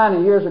from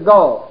China years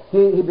ago,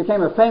 he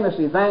became a famous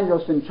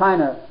evangelist in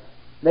China.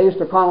 They used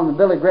to call him the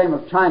Billy Graham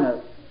of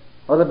China,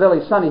 or the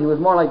Billy Sunny. He was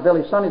more like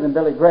Billy Sunny than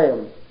Billy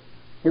Graham.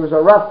 He was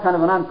a rough, kind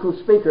of an uncouth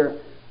speaker,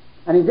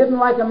 and he didn't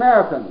like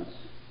Americans.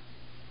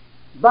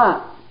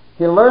 But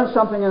he learned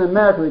something in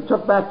America he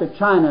took back to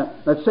China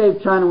that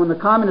saved China when the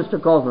communists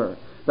took over.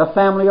 The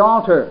family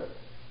altar.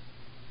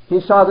 He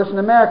saw this in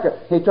America.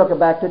 He took it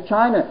back to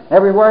China.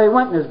 Everywhere he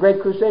went in his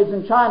great crusades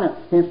in China,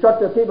 he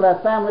instructed people to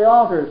have family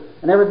altars,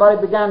 and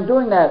everybody began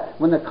doing that.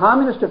 When the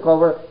communists took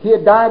over, he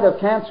had died of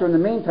cancer in the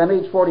meantime,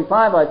 age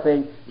 45, I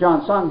think,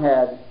 John Sung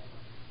had.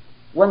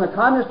 When the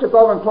communists took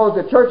over and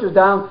closed the churches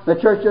down, the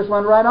church just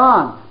went right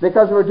on,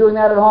 because we were doing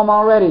that at home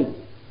already.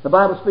 The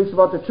Bible speaks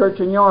about the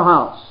church in your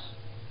house.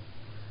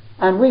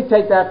 And we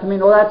take that to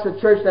mean, oh, that's the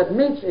church that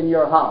meets in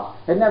your house.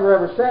 It never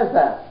ever says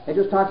that. It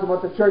just talks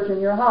about the church in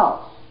your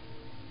house.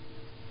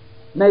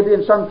 Maybe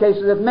in some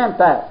cases it meant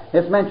that.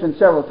 It's mentioned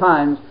several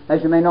times,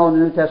 as you may know in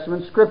the New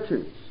Testament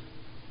Scriptures.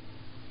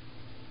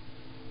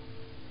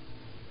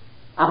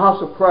 A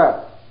house of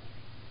prayer.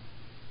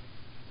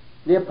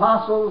 The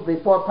apostles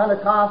before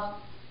Pentecost,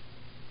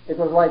 it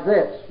was like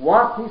this.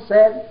 What, he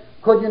said,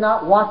 could you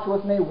not watch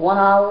with me 1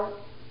 hour?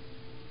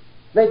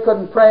 They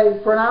couldn't pray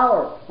for an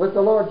hour with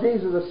the Lord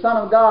Jesus, the Son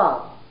of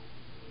God.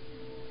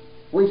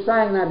 We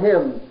sang that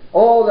hymn,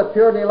 oh, the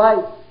pure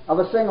delight of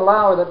a single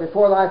hour that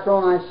before thy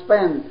throne I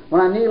spend.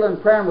 When I kneel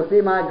in prayer with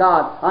thee, my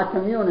God, I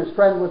commune as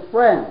friend with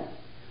friend.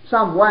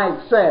 Some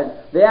wag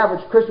said the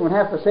average Christian would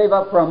have to save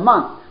up for a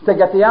month to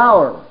get the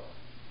hour.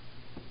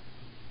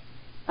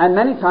 And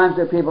many times,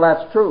 dear people,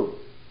 that's true.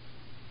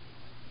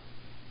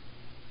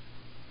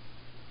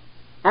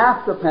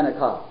 After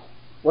Pentecost,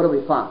 what do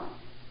we find?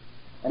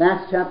 In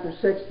Acts chapter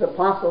 6, the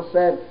apostle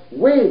said,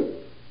 we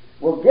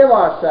will give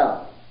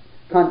ourselves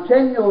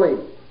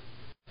continually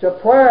to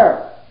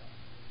prayer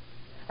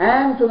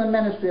and to the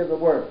ministry of the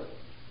Word.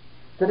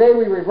 Today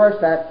we reverse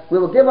that. We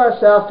will give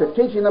ourselves to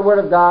teaching the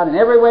Word of God in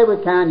every way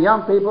we can.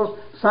 Young people's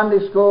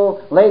Sunday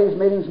school, ladies'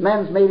 meetings,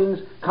 men's meetings,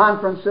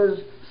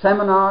 conferences,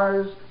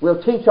 seminars.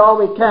 We'll teach all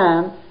we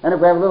can, and if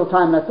we have a little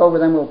time left over,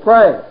 then we'll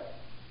pray.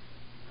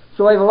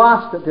 So we've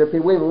lost it, dear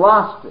people. We've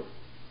lost it.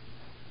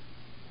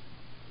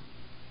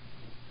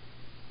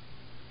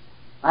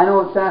 I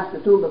know in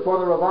Saskatoon, before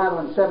the revival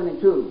in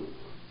 72,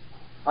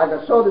 I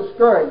got so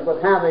discouraged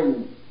with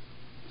having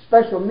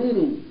special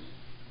meetings.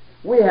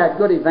 We had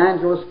good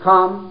evangelists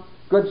come,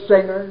 good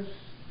singers.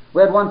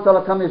 We had one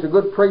fellow come, he was a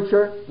good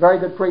preacher, very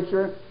good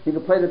preacher. He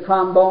could play the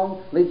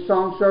trombone, lead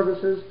song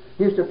services.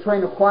 He used to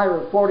train a choir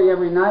of 40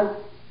 every night.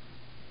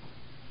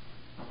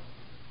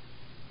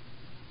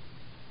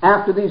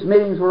 After these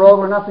meetings were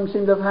over, nothing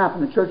seemed to have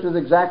happened. The church was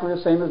exactly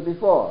the same as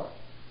before.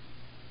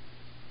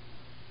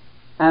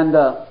 And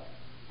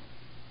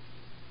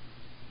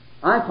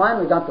I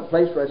finally got to the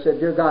place where I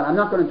said, dear God, I'm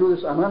not going to do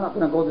this. I'm not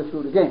going to go this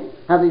route again.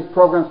 Have these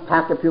programs,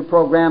 pack a pew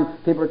program.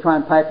 People are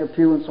trying to pack a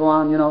pew and so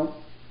on, you know.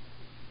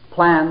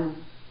 Plans,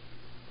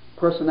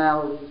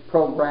 personalities,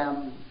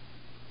 programs.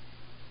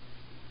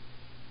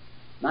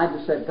 And I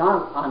just said,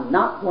 God, I'm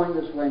not going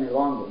this way any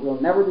longer.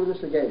 We'll never do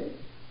this again.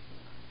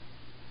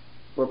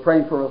 We're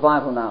praying for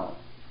revival now.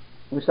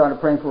 We started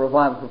praying for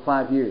revival for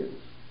 5 years.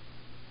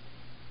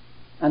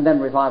 And then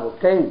revival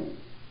came.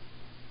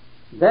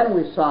 Then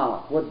we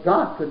saw what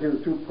God could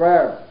do through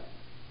prayer.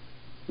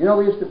 You know,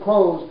 we used to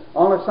close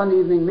all our Sunday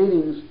evening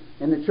meetings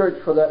in the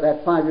church for that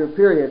 5-year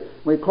period.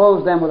 We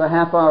closed them with a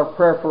half-hour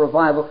prayer for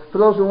revival for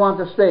those who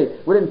wanted to stay.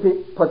 We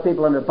didn't put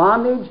people under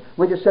bondage.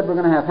 We just said we're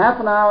going to have half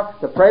an hour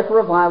to pray for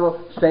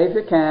revival. Stay if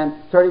you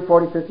can. 30,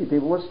 40, 50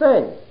 people will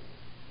stay.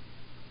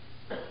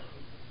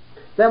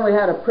 Then we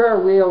had a prayer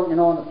wheel, you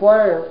know, in the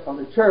foyer of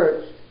the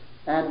church,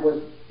 and it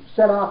was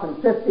set off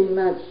in 15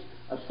 minutes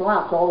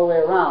slots all the way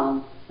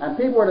around. And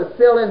people were to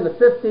fill in the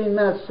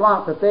 15-minute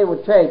slot that they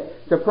would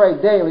take to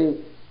pray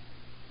daily,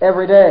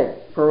 every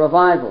day, for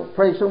revival.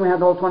 Pretty soon we had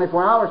the whole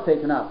 24 hours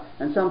taken up,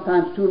 and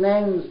sometimes 2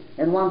 names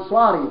in one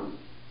slot even.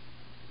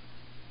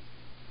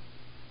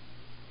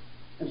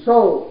 And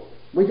so,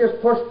 we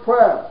just pushed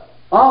prayer.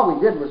 All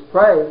we did was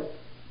pray.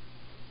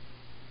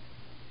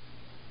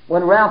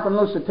 When Ralph and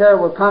Lucy Terry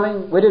were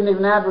coming, we didn't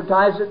even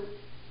advertise it.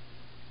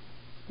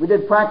 We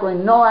did practically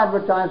no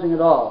advertising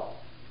at all.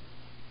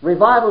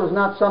 Revival is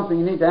not something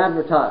you need to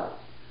advertise.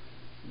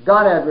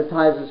 God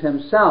advertises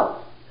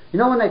Himself. You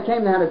know, when they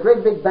came, they had a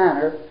great big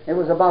banner. It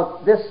was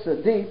about this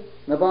deep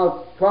and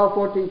about 12,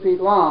 14 feet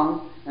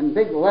long, and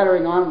big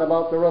lettering on it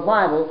about the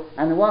revival,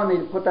 and they wanted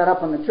me to put that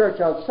up in the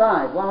church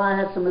outside. Well, I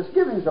had some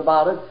misgivings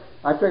about it,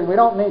 I figured we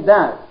don't need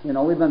that. You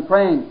know, we've been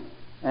praying,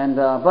 and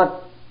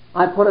but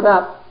I put it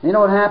up. You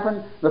know what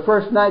happened? The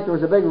first night there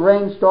was a big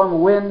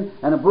rainstorm, wind,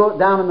 and it blew it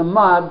down in the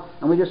mud,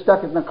 and we just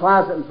stuck it in the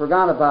closet and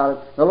forgot about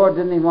it. The Lord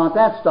didn't even want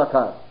that stuck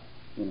up,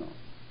 you know.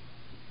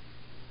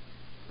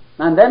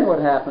 And then what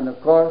happened, of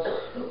course,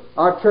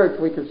 our church,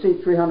 we could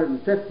seat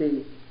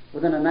 350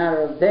 within a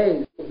matter of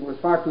days. It was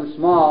far too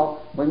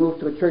small. We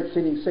moved to a church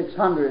seating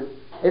 600.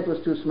 It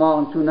was too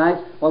small in 2 nights.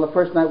 Well, the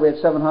first night we had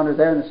 700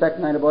 there, and the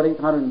second night about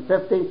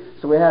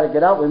 850. So we had to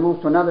get out. We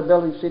moved to another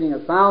building seating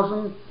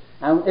 1,000,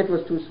 and it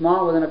was too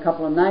small within a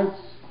couple of nights.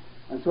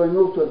 And so we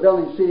moved to a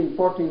building seating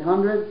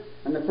 1,400.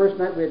 And the first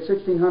night we had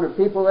 1,600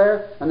 people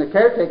there. And the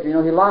caretaker, you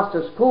know, he lost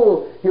his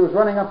cool. He was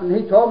running up and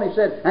he told me, he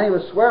said, and he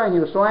was swearing, he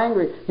was so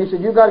angry. He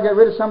said, "You've got to get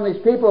rid of some of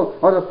these people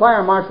or the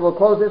fire marshal will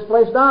close this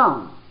place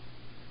down."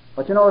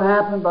 But you know what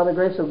happened? By the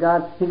grace of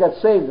God, he got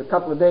saved a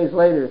couple of days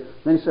later.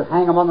 Then he said,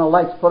 "Hang him on the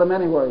lights, put him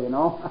anywhere," you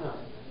know.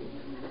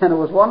 And it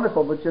was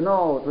wonderful, but you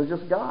know, it was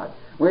just God.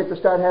 We had to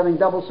start having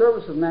double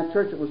services in that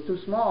church. It was too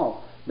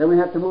small. Then we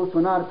had to move to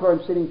an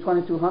auditorium seating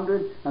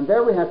 2,200, and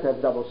there we had to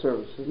have double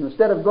services. And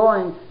instead of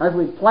going as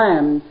we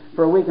planned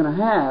for a week and a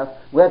half,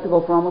 we had to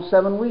go for almost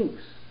 7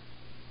 weeks.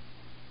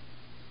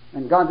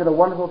 And God did a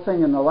wonderful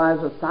thing in the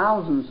lives of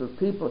thousands of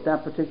people at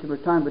that particular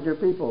time. But dear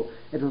people,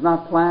 it was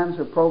not plans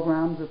or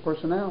programs or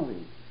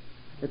personality.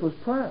 It was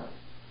prayer.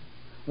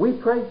 We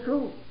prayed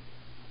through.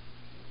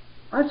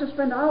 I used to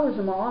spend hours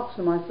in my office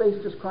in my face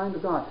just crying to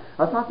God.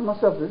 I thought to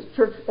myself, if this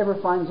church ever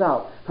finds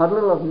out how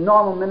little of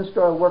normal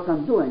ministerial work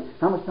I'm doing,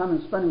 how much time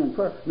I'm spending in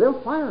prayer, they'll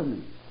fire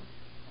me.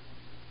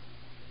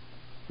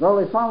 Well,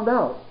 they found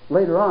out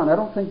later on. I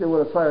don't think they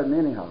would have fired me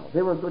anyhow.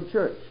 They were a good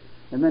church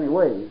in many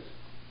ways.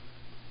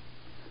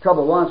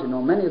 Trouble was, you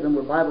know, many of them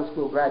were Bible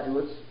school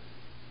graduates,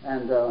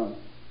 and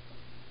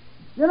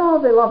you know,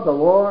 they loved the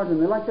Lord,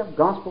 and they liked to have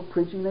gospel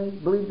preaching. They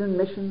believed in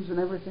missions and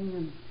everything,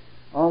 and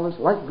all this,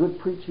 like good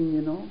preaching,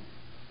 you know.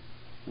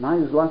 And I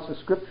used lots of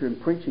scripture in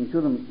preaching to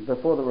them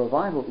before the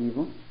revival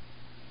even.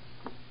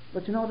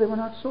 But you know, they were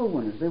not soul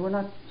winners. They were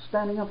not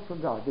standing up for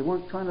God. They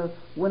weren't trying to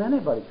win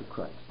anybody to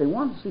Christ. They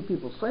wanted to see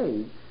people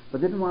saved, but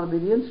they didn't want to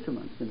be the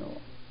instruments, you know.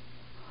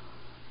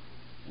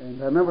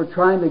 And I remember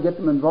trying to get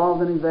them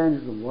involved in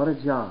evangelism. What a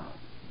job.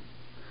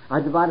 I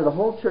divided the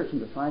whole church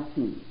into 5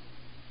 teams,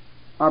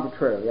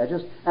 arbitrarily.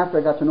 After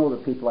I got to know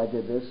the people, I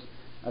did this.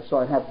 So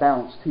I'd have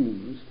balanced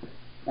teams.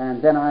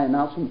 And then I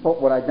announced to them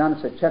what I'd done.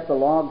 I said, check the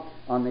log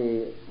on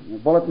the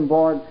bulletin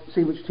board,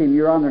 see which team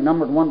you're on. They're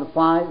numbered 1 to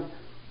 5.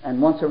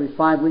 And once every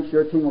 5 weeks,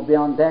 your team will be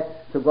on deck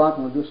to go out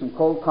and we'll do some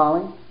cold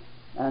calling.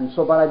 And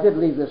so, but I did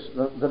leave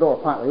the door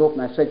partly open.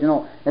 I said, you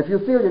know, if you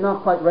feel you're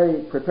not quite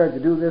ready, prepared to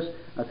do this,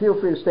 feel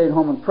free to stay at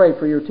home and pray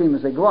for your team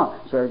as they go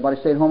out. So everybody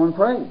stayed home and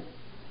prayed,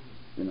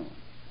 you know.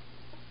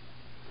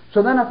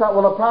 So then I thought,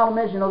 well, the problem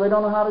is, you know, they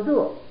don't know how to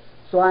do it.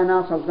 So I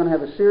announced I was going to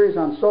have a series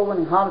on soul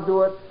winning, how to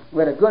do it. We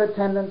had a good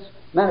attendance.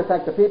 Matter of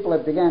fact, the people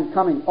that began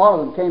coming, all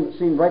of them came, it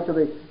seemed, right to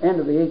the end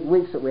of the 8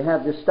 weeks that we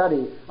have this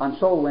study on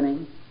soul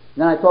winning.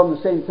 Then I told them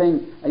the same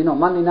thing, you know,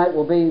 Monday night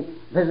will be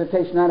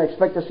visitation night. I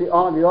expect to see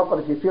all of you up, but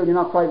if you feel you're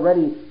not quite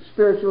ready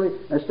spiritually,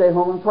 stay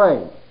home and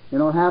pray. You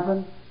know what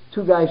happened?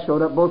 2 guys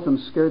showed up, both of them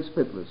scared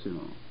spitless, you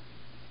know.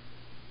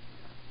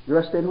 The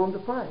rest stayed home to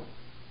pray.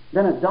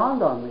 Then it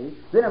dawned on me,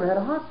 they never had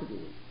a heart to do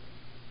it.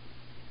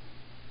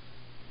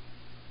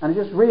 And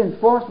it just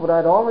reinforced what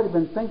I'd already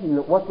been thinking,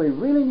 that what we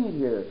really need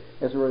here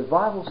is a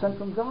revival sent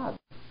from God.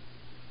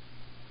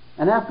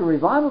 And after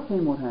revival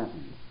came, what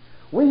happened?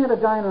 We had a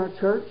guy in our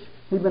church,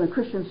 he'd been a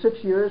Christian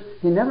 6 years,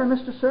 he never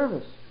missed a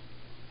service.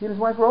 He and his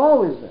wife were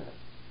always there.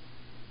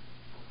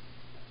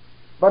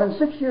 But in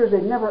 6 years,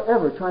 they'd never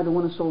ever tried to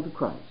win a soul to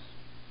Christ.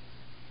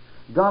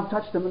 God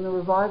touched them in the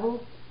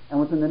revival,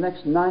 and within the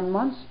next 9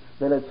 months,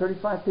 they led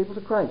 35 people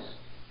to Christ.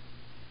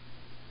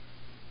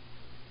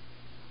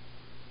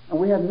 And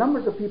we had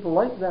numbers of people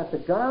like that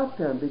got out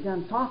there and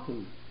began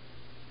talking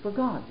for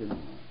God, you know,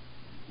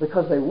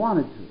 because they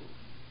wanted to.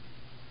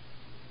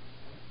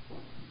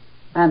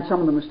 And some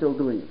of them are still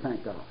doing it,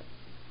 thank God.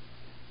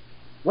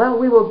 Well,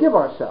 we will give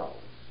ourselves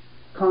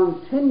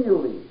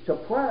continually to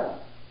prayer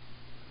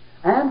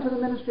and to the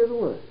ministry of the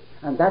Word.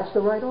 And that's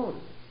the right order.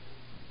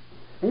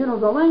 And you know,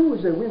 the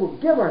language that we will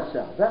give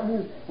ourselves, that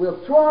means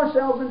we'll throw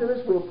ourselves into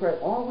this, we'll pray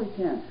all we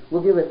can.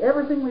 We'll give it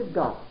everything we've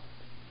got.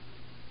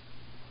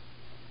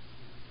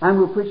 And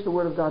we'll preach the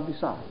Word of God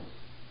besides.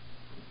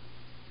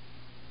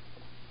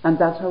 And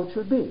that's how it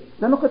should be.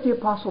 Then look at the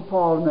Apostle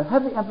Paul and the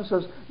heavy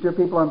emphasis, dear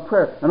people, on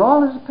prayer. And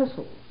all his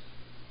epistles.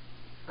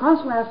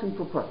 Constantly asking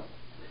for prayer.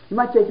 You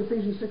might take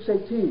Ephesians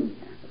 6:18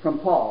 from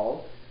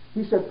Paul.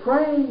 He said,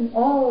 praying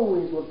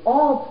always with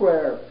all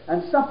prayer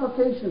and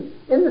supplication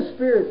in the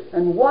Spirit,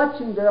 and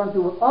watching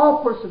thereunto with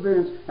all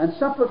perseverance and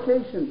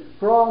supplication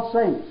for all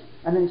saints.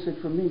 And then he said,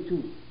 for me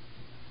too.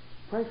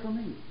 Pray for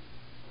me,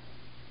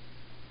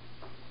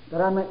 that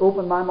I may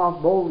open my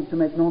mouth boldly to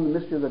make known the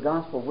mystery of the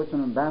gospel, of which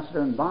I'm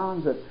ambassador in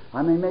bonds, that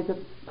I may make it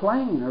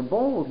plain or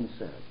bold, he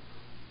said.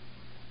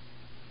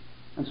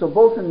 And so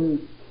both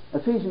in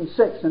Ephesians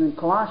 6 and in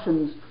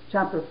Colossians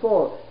chapter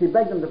 4, he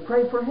begged them to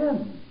pray for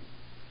him.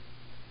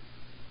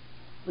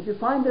 But you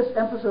find this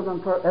emphasis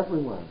on prayer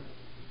everywhere.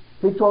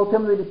 He told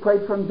Timothy to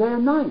pray for him day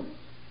and night.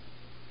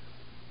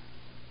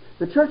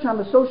 The church I'm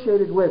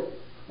associated with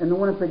in the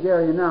Winnipeg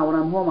area now, when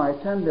I'm home, I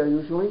attend there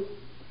usually.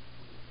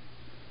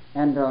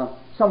 And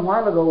some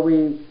while ago,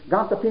 we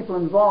got the people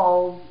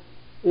involved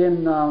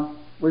in,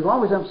 we've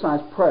always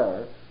emphasized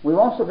prayer. We've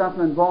also got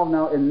them involved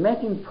now in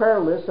making prayer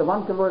lists of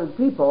unconverted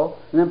people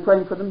and then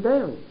praying for them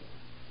daily.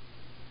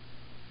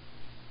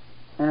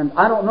 And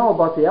I don't know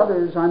about the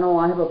others. I know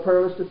I have a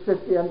prayer list of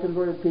 50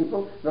 unconverted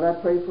people that I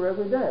pray for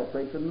every day. I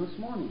prayed for them this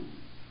morning.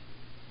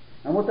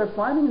 And what they're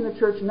finding in the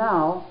church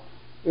now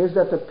is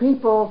that it's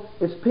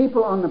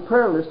people on the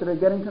prayer list that are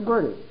getting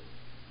converted.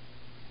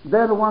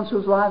 They're the ones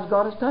whose lives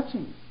God is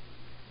touching.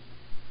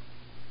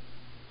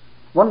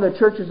 One of the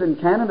churches in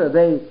Canada,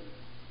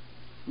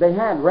 they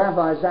had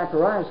Rabbi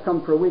Zacharias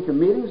come for a week of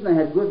meetings, and they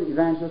had good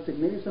evangelistic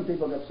meetings. Some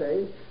people got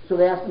saved, so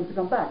they asked him to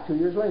come back 2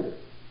 years later.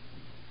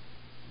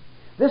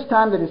 This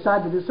time they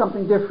decided to do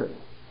something different.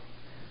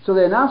 So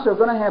they announced they were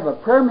going to have a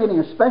prayer meeting,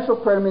 a special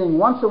prayer meeting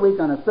once a week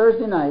on a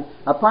Thursday night,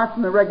 apart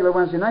from the regular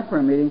Wednesday night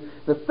prayer meeting.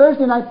 The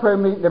Thursday night prayer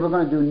meeting, they were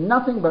going to do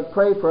nothing but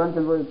pray for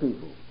unconverted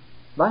people.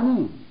 By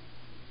name.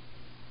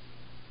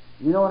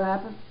 You know what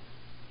happened?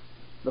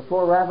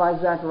 Before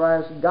Rabbi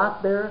Zacharias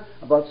got there,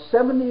 about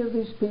 70 of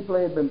these people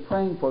they had been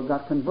praying for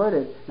got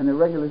converted in the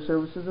regular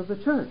services of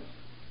the church.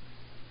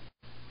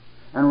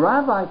 And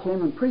Rabbi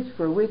came and preached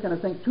for a week, and I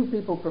think 2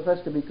 people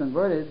professed to be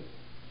converted.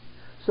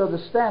 So the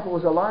staff, it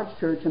was a large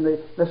church, and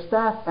the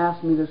staff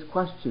asked me this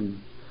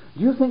question: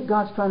 do you think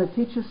God's trying to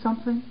teach us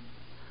something?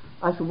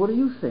 I said, what do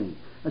you think?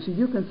 I said,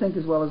 you can think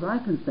as well as I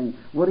can think.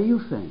 What do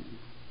you think?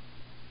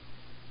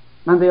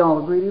 And they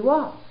all agreed he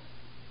was.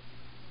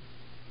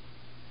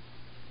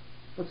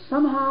 But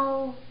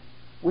somehow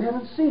we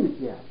haven't seen it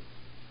yet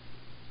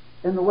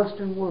in the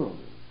Western world.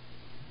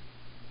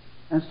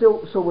 And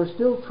so we're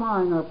still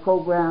trying our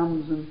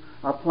programs and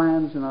our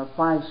plans and our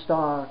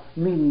 5-star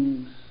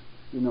meetings,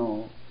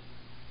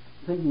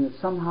 thinking that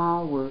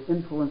somehow we're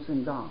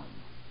influencing God.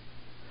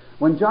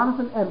 When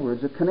Jonathan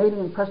Edwards, a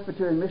Canadian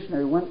Presbyterian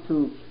missionary, went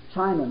to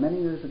China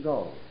many years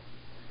ago,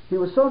 he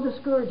was so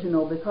discouraged,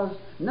 because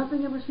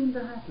nothing ever seemed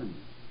to happen.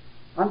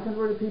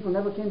 Unconverted people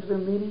never came to their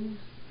meetings.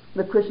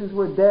 The Christians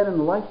were dead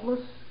and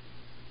lifeless.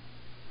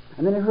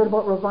 And then he heard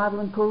about revival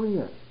in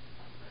Korea.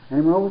 And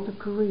he went over to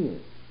Korea.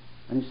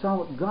 And he saw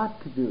what God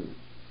could do.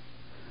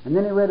 And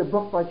then he read a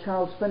book by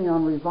Charles Finney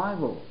on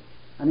revival.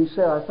 And he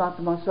said, I thought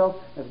to myself,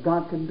 if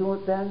God can do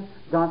it then,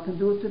 God can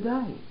do it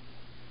today.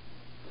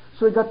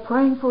 So he got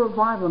praying for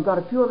revival and got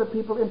a few other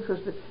people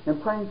interested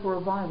in praying for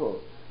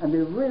revival. And they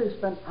really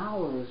spent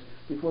hours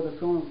before the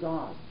throne of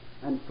God.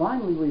 And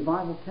finally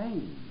revival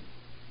came.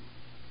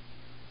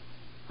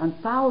 And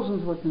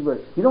thousands were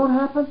converted. You know what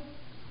happened?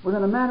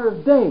 Within a matter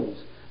of days,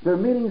 their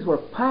meetings were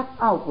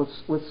packed out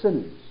with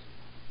sinners.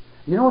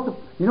 You know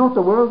what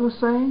the world was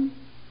saying?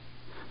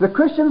 The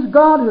Christians'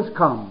 God has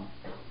come.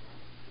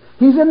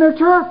 He's in their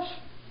church.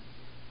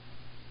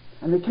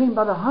 And they came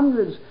by the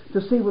hundreds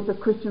to see what the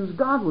Christians'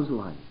 God was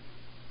like.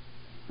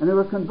 And they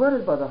were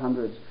converted by the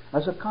hundreds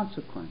as a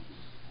consequence.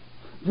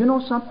 Do you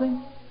know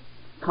something?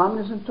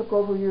 Communism took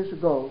over years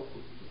ago.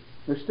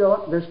 They're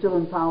still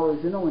in power,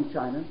 as you know, in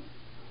China.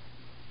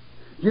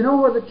 Do you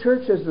know where the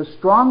church is the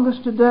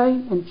strongest today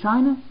in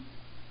China?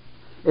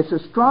 It's the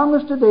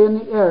strongest today in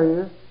the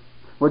area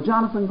where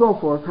Jonathan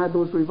Goforth had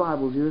those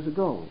revivals years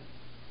ago.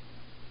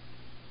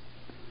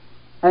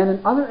 And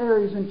in other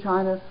areas in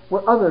China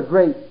where other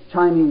great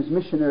Chinese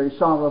missionaries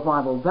saw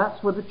revival,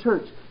 that's where the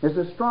church is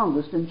the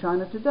strongest in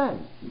China today.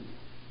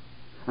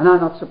 And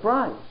I'm not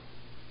surprised.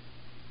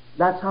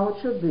 That's how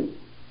it should be.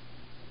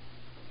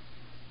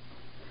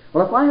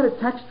 Well, if I had a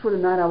text for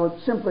tonight, I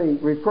would simply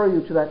refer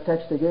you to that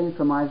text again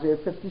from Isaiah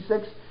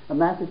 56 and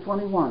Matthew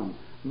 21.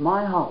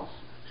 My house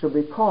shall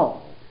be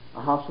called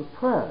a house of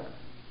prayer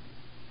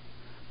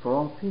for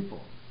all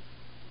people.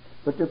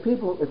 But to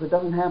people, if it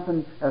doesn't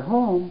happen at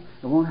home,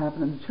 it won't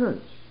happen in the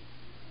church.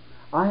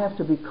 I have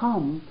to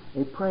become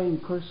a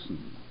praying person.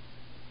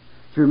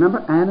 Do you remember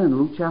Anna in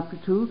Luke chapter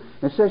 2?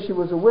 It says she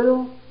was a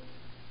widow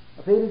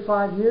of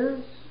 85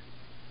 years,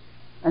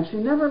 and she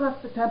never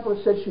left the temple.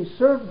 It said she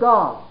served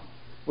God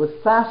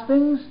with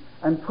fastings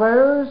and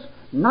prayers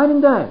night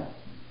and day.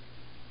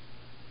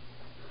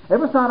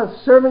 Ever thought of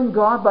serving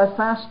God by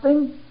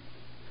fasting?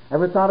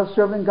 Ever thought of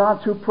serving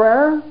God through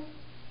prayer?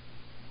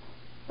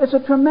 It's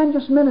a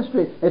tremendous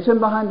ministry. It's in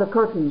behind the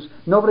curtains.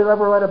 Nobody will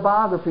ever write a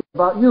biography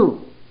about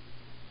you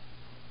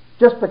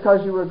just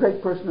because you were a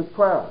great person of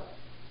prayer.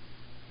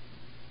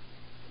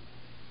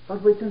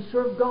 But we can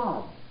serve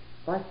God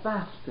by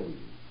fasting.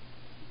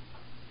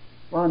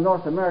 Well, in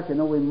North America,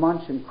 we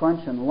munch and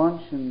crunch and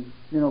lunch and,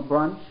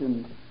 brunch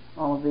and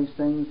all of these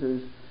things.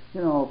 There's,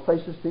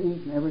 places to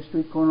eat in every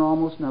street corner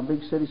almost in our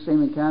big cities,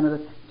 same in Canada,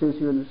 it is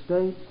here in the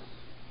States.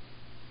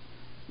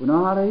 We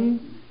know how to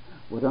eat.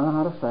 We don't know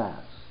how to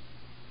fast.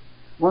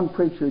 One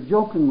preacher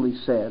jokingly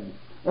said,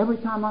 every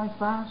time I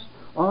fast,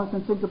 all I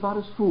can think about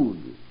is food.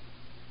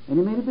 And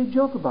he made a big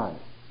joke about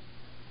it.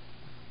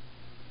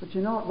 But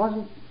you know, it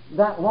wasn't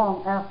that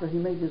long after he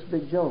made this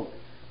big joke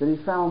that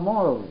he found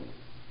morally,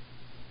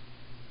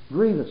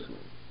 grievously,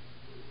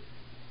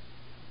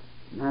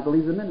 and had to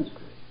leave the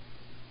ministry.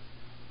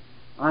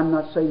 I'm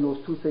not saying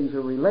those two things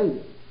are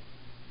related,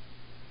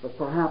 but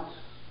perhaps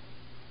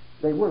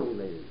they were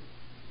related.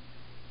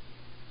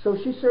 So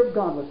she served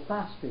God with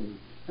fasting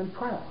and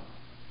prayer.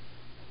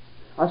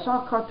 I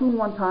saw a cartoon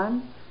one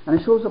time, and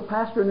it shows a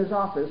pastor in his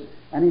office,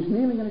 and he's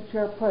kneeling in a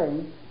chair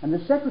praying, and the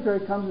secretary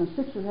comes and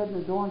sticks her head in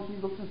the door, and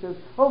she looks and says,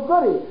 "Oh,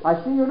 goody,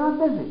 I see you're not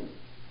busy."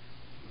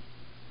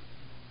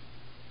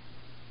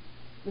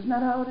 Isn't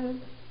that how it is?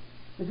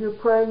 If you're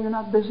praying, you're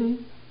not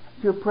busy.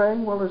 If you're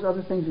praying, well, there's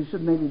other things you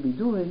should maybe be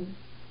doing.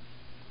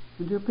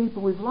 And dear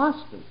people, we've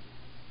lost it.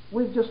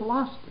 We've just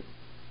lost it.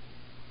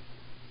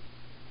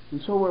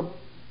 And so we're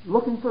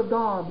looking for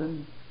God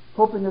and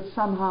hoping that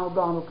somehow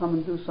God will come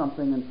and do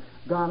something, and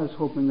God is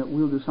hoping that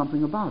we'll do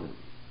something about it.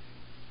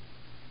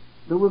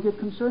 That we'll get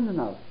concerned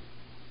enough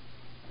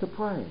to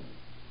pray.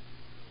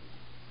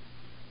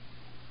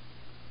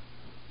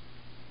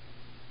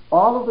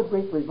 All of the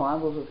great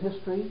revivals of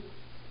history,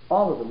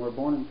 all of them were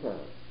born in prayer.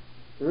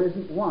 There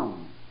isn't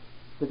one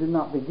that did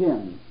not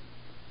begin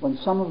when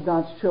some of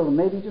God's children,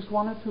 maybe just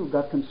one or two,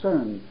 got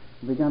concerned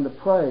and began to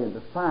pray and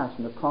to fast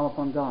and to call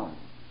upon God.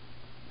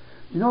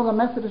 You know, the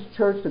Methodist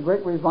Church, the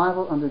great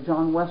revival under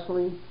John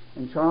Wesley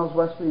and Charles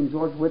Wesley and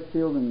George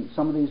Whitefield and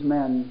some of these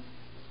men,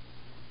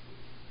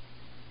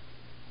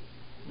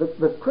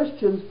 the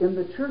Christians in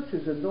the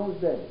churches in those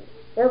days,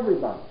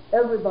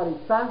 everybody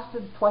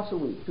fasted twice a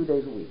week, 2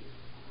 days a week.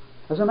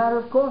 As a matter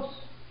of course.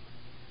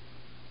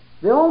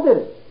 They all did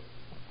it.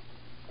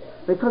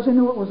 Because they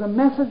knew it was a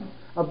method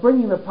of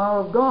bringing the power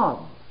of God.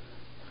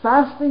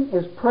 Fasting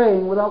is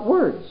praying without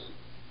words.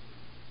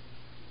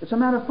 It's a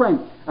matter of praying.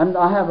 And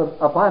I have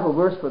a Bible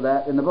verse for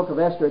that in the book of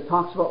Esther. It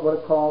talks about what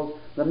it calls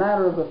the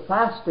matter of the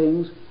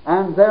fastings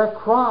and their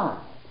cry.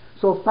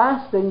 So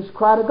fastings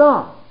cry to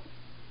God.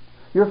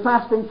 You're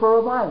fasting for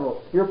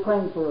revival. You're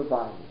praying for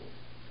revival.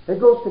 It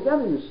goes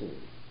together, you see.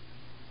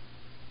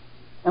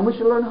 And we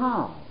should learn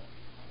how.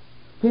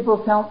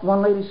 People tell,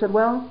 one lady said,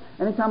 "Well,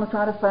 anytime I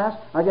try to fast,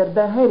 I get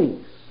bad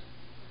headaches."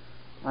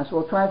 I said,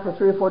 "Well, try it for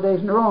 3 or 4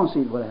 days in a row and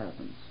see what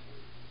happens."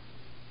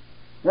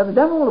 Now, the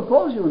devil will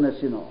oppose you in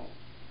this, you know.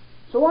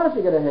 So what if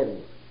you get a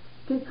headache?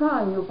 Keep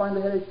trying, you'll find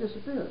the headache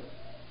disappear.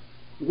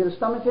 You get a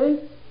stomach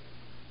ache?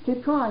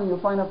 Keep trying, you'll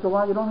find after a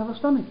while you don't have a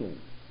stomach ache.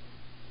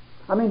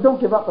 I mean, don't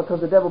give up because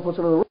the devil puts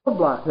a little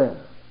roadblock there.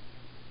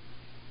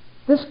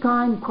 This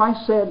kind,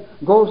 Christ said,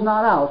 goes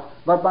not out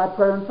but by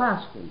prayer and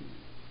fasting.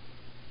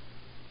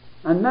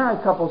 And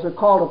married couples are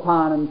called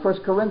upon in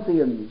 1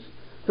 Corinthians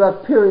to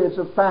have periods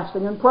of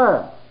fasting and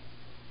prayer.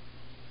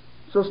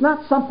 So it's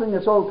not something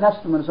that's Old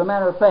Testament. As a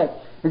matter of fact,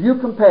 if you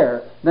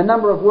compare the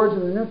number of words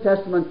in the New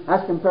Testament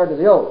as compared to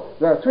the Old,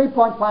 there are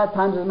 3.5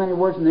 times as many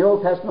words in the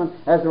Old Testament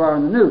as there are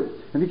in the New.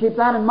 If you keep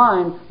that in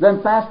mind,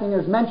 then fasting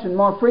is mentioned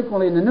more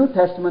frequently in the New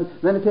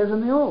Testament than it is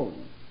in the Old.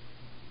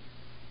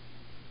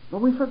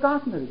 But we've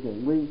forgotten it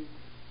again.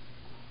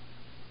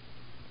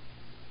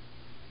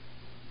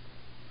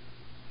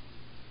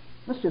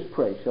 Let's just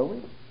pray, shall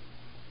we?